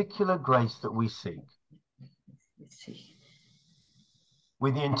particular grace that we seek,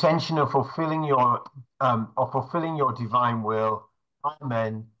 with the intention of fulfilling your divine will.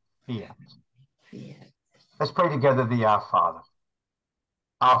 Amen. Fiat. Let's pray together the Our Father.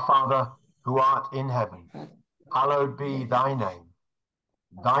 Our Father, who art in heaven, hallowed be thy name.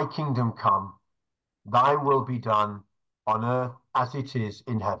 Thy kingdom come, thy will be done on earth as it is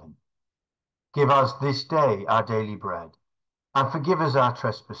in heaven. Give us this day our daily bread, and forgive us our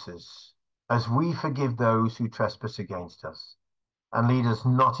trespasses, as we forgive those who trespass against us. And lead us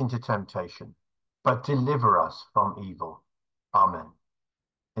not into temptation, but deliver us from evil. Amen.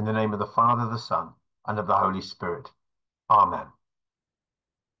 In the name of the Father, the Son, and of the Holy Spirit. Amen.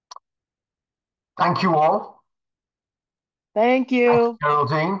 Thank you all. Thank you.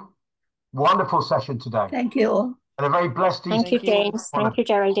 Geraldine, wonderful session today. Thank you. And a very blessed Easter. Thank you, James. Thank you,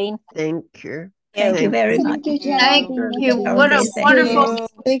 Geraldine. Thank you. Thank you very much. Thank you, Thank Geraldine. you. What a wonderful.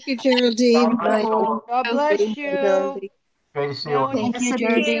 Thank you, Geraldine. God bless you. Great to see you Now all. we Thank can you, see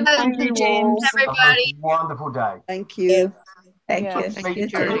Geraldine. Thank Thank you, you, James. James. Have a Everybody. wonderful day. Thank you. Thank you. Thank you, You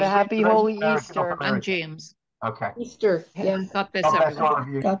too. Geraldine. Happy Holy Easter. And James. Okay. Easter. Yeah. God bless God bless everyone. all of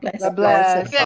you. God bless. God bless.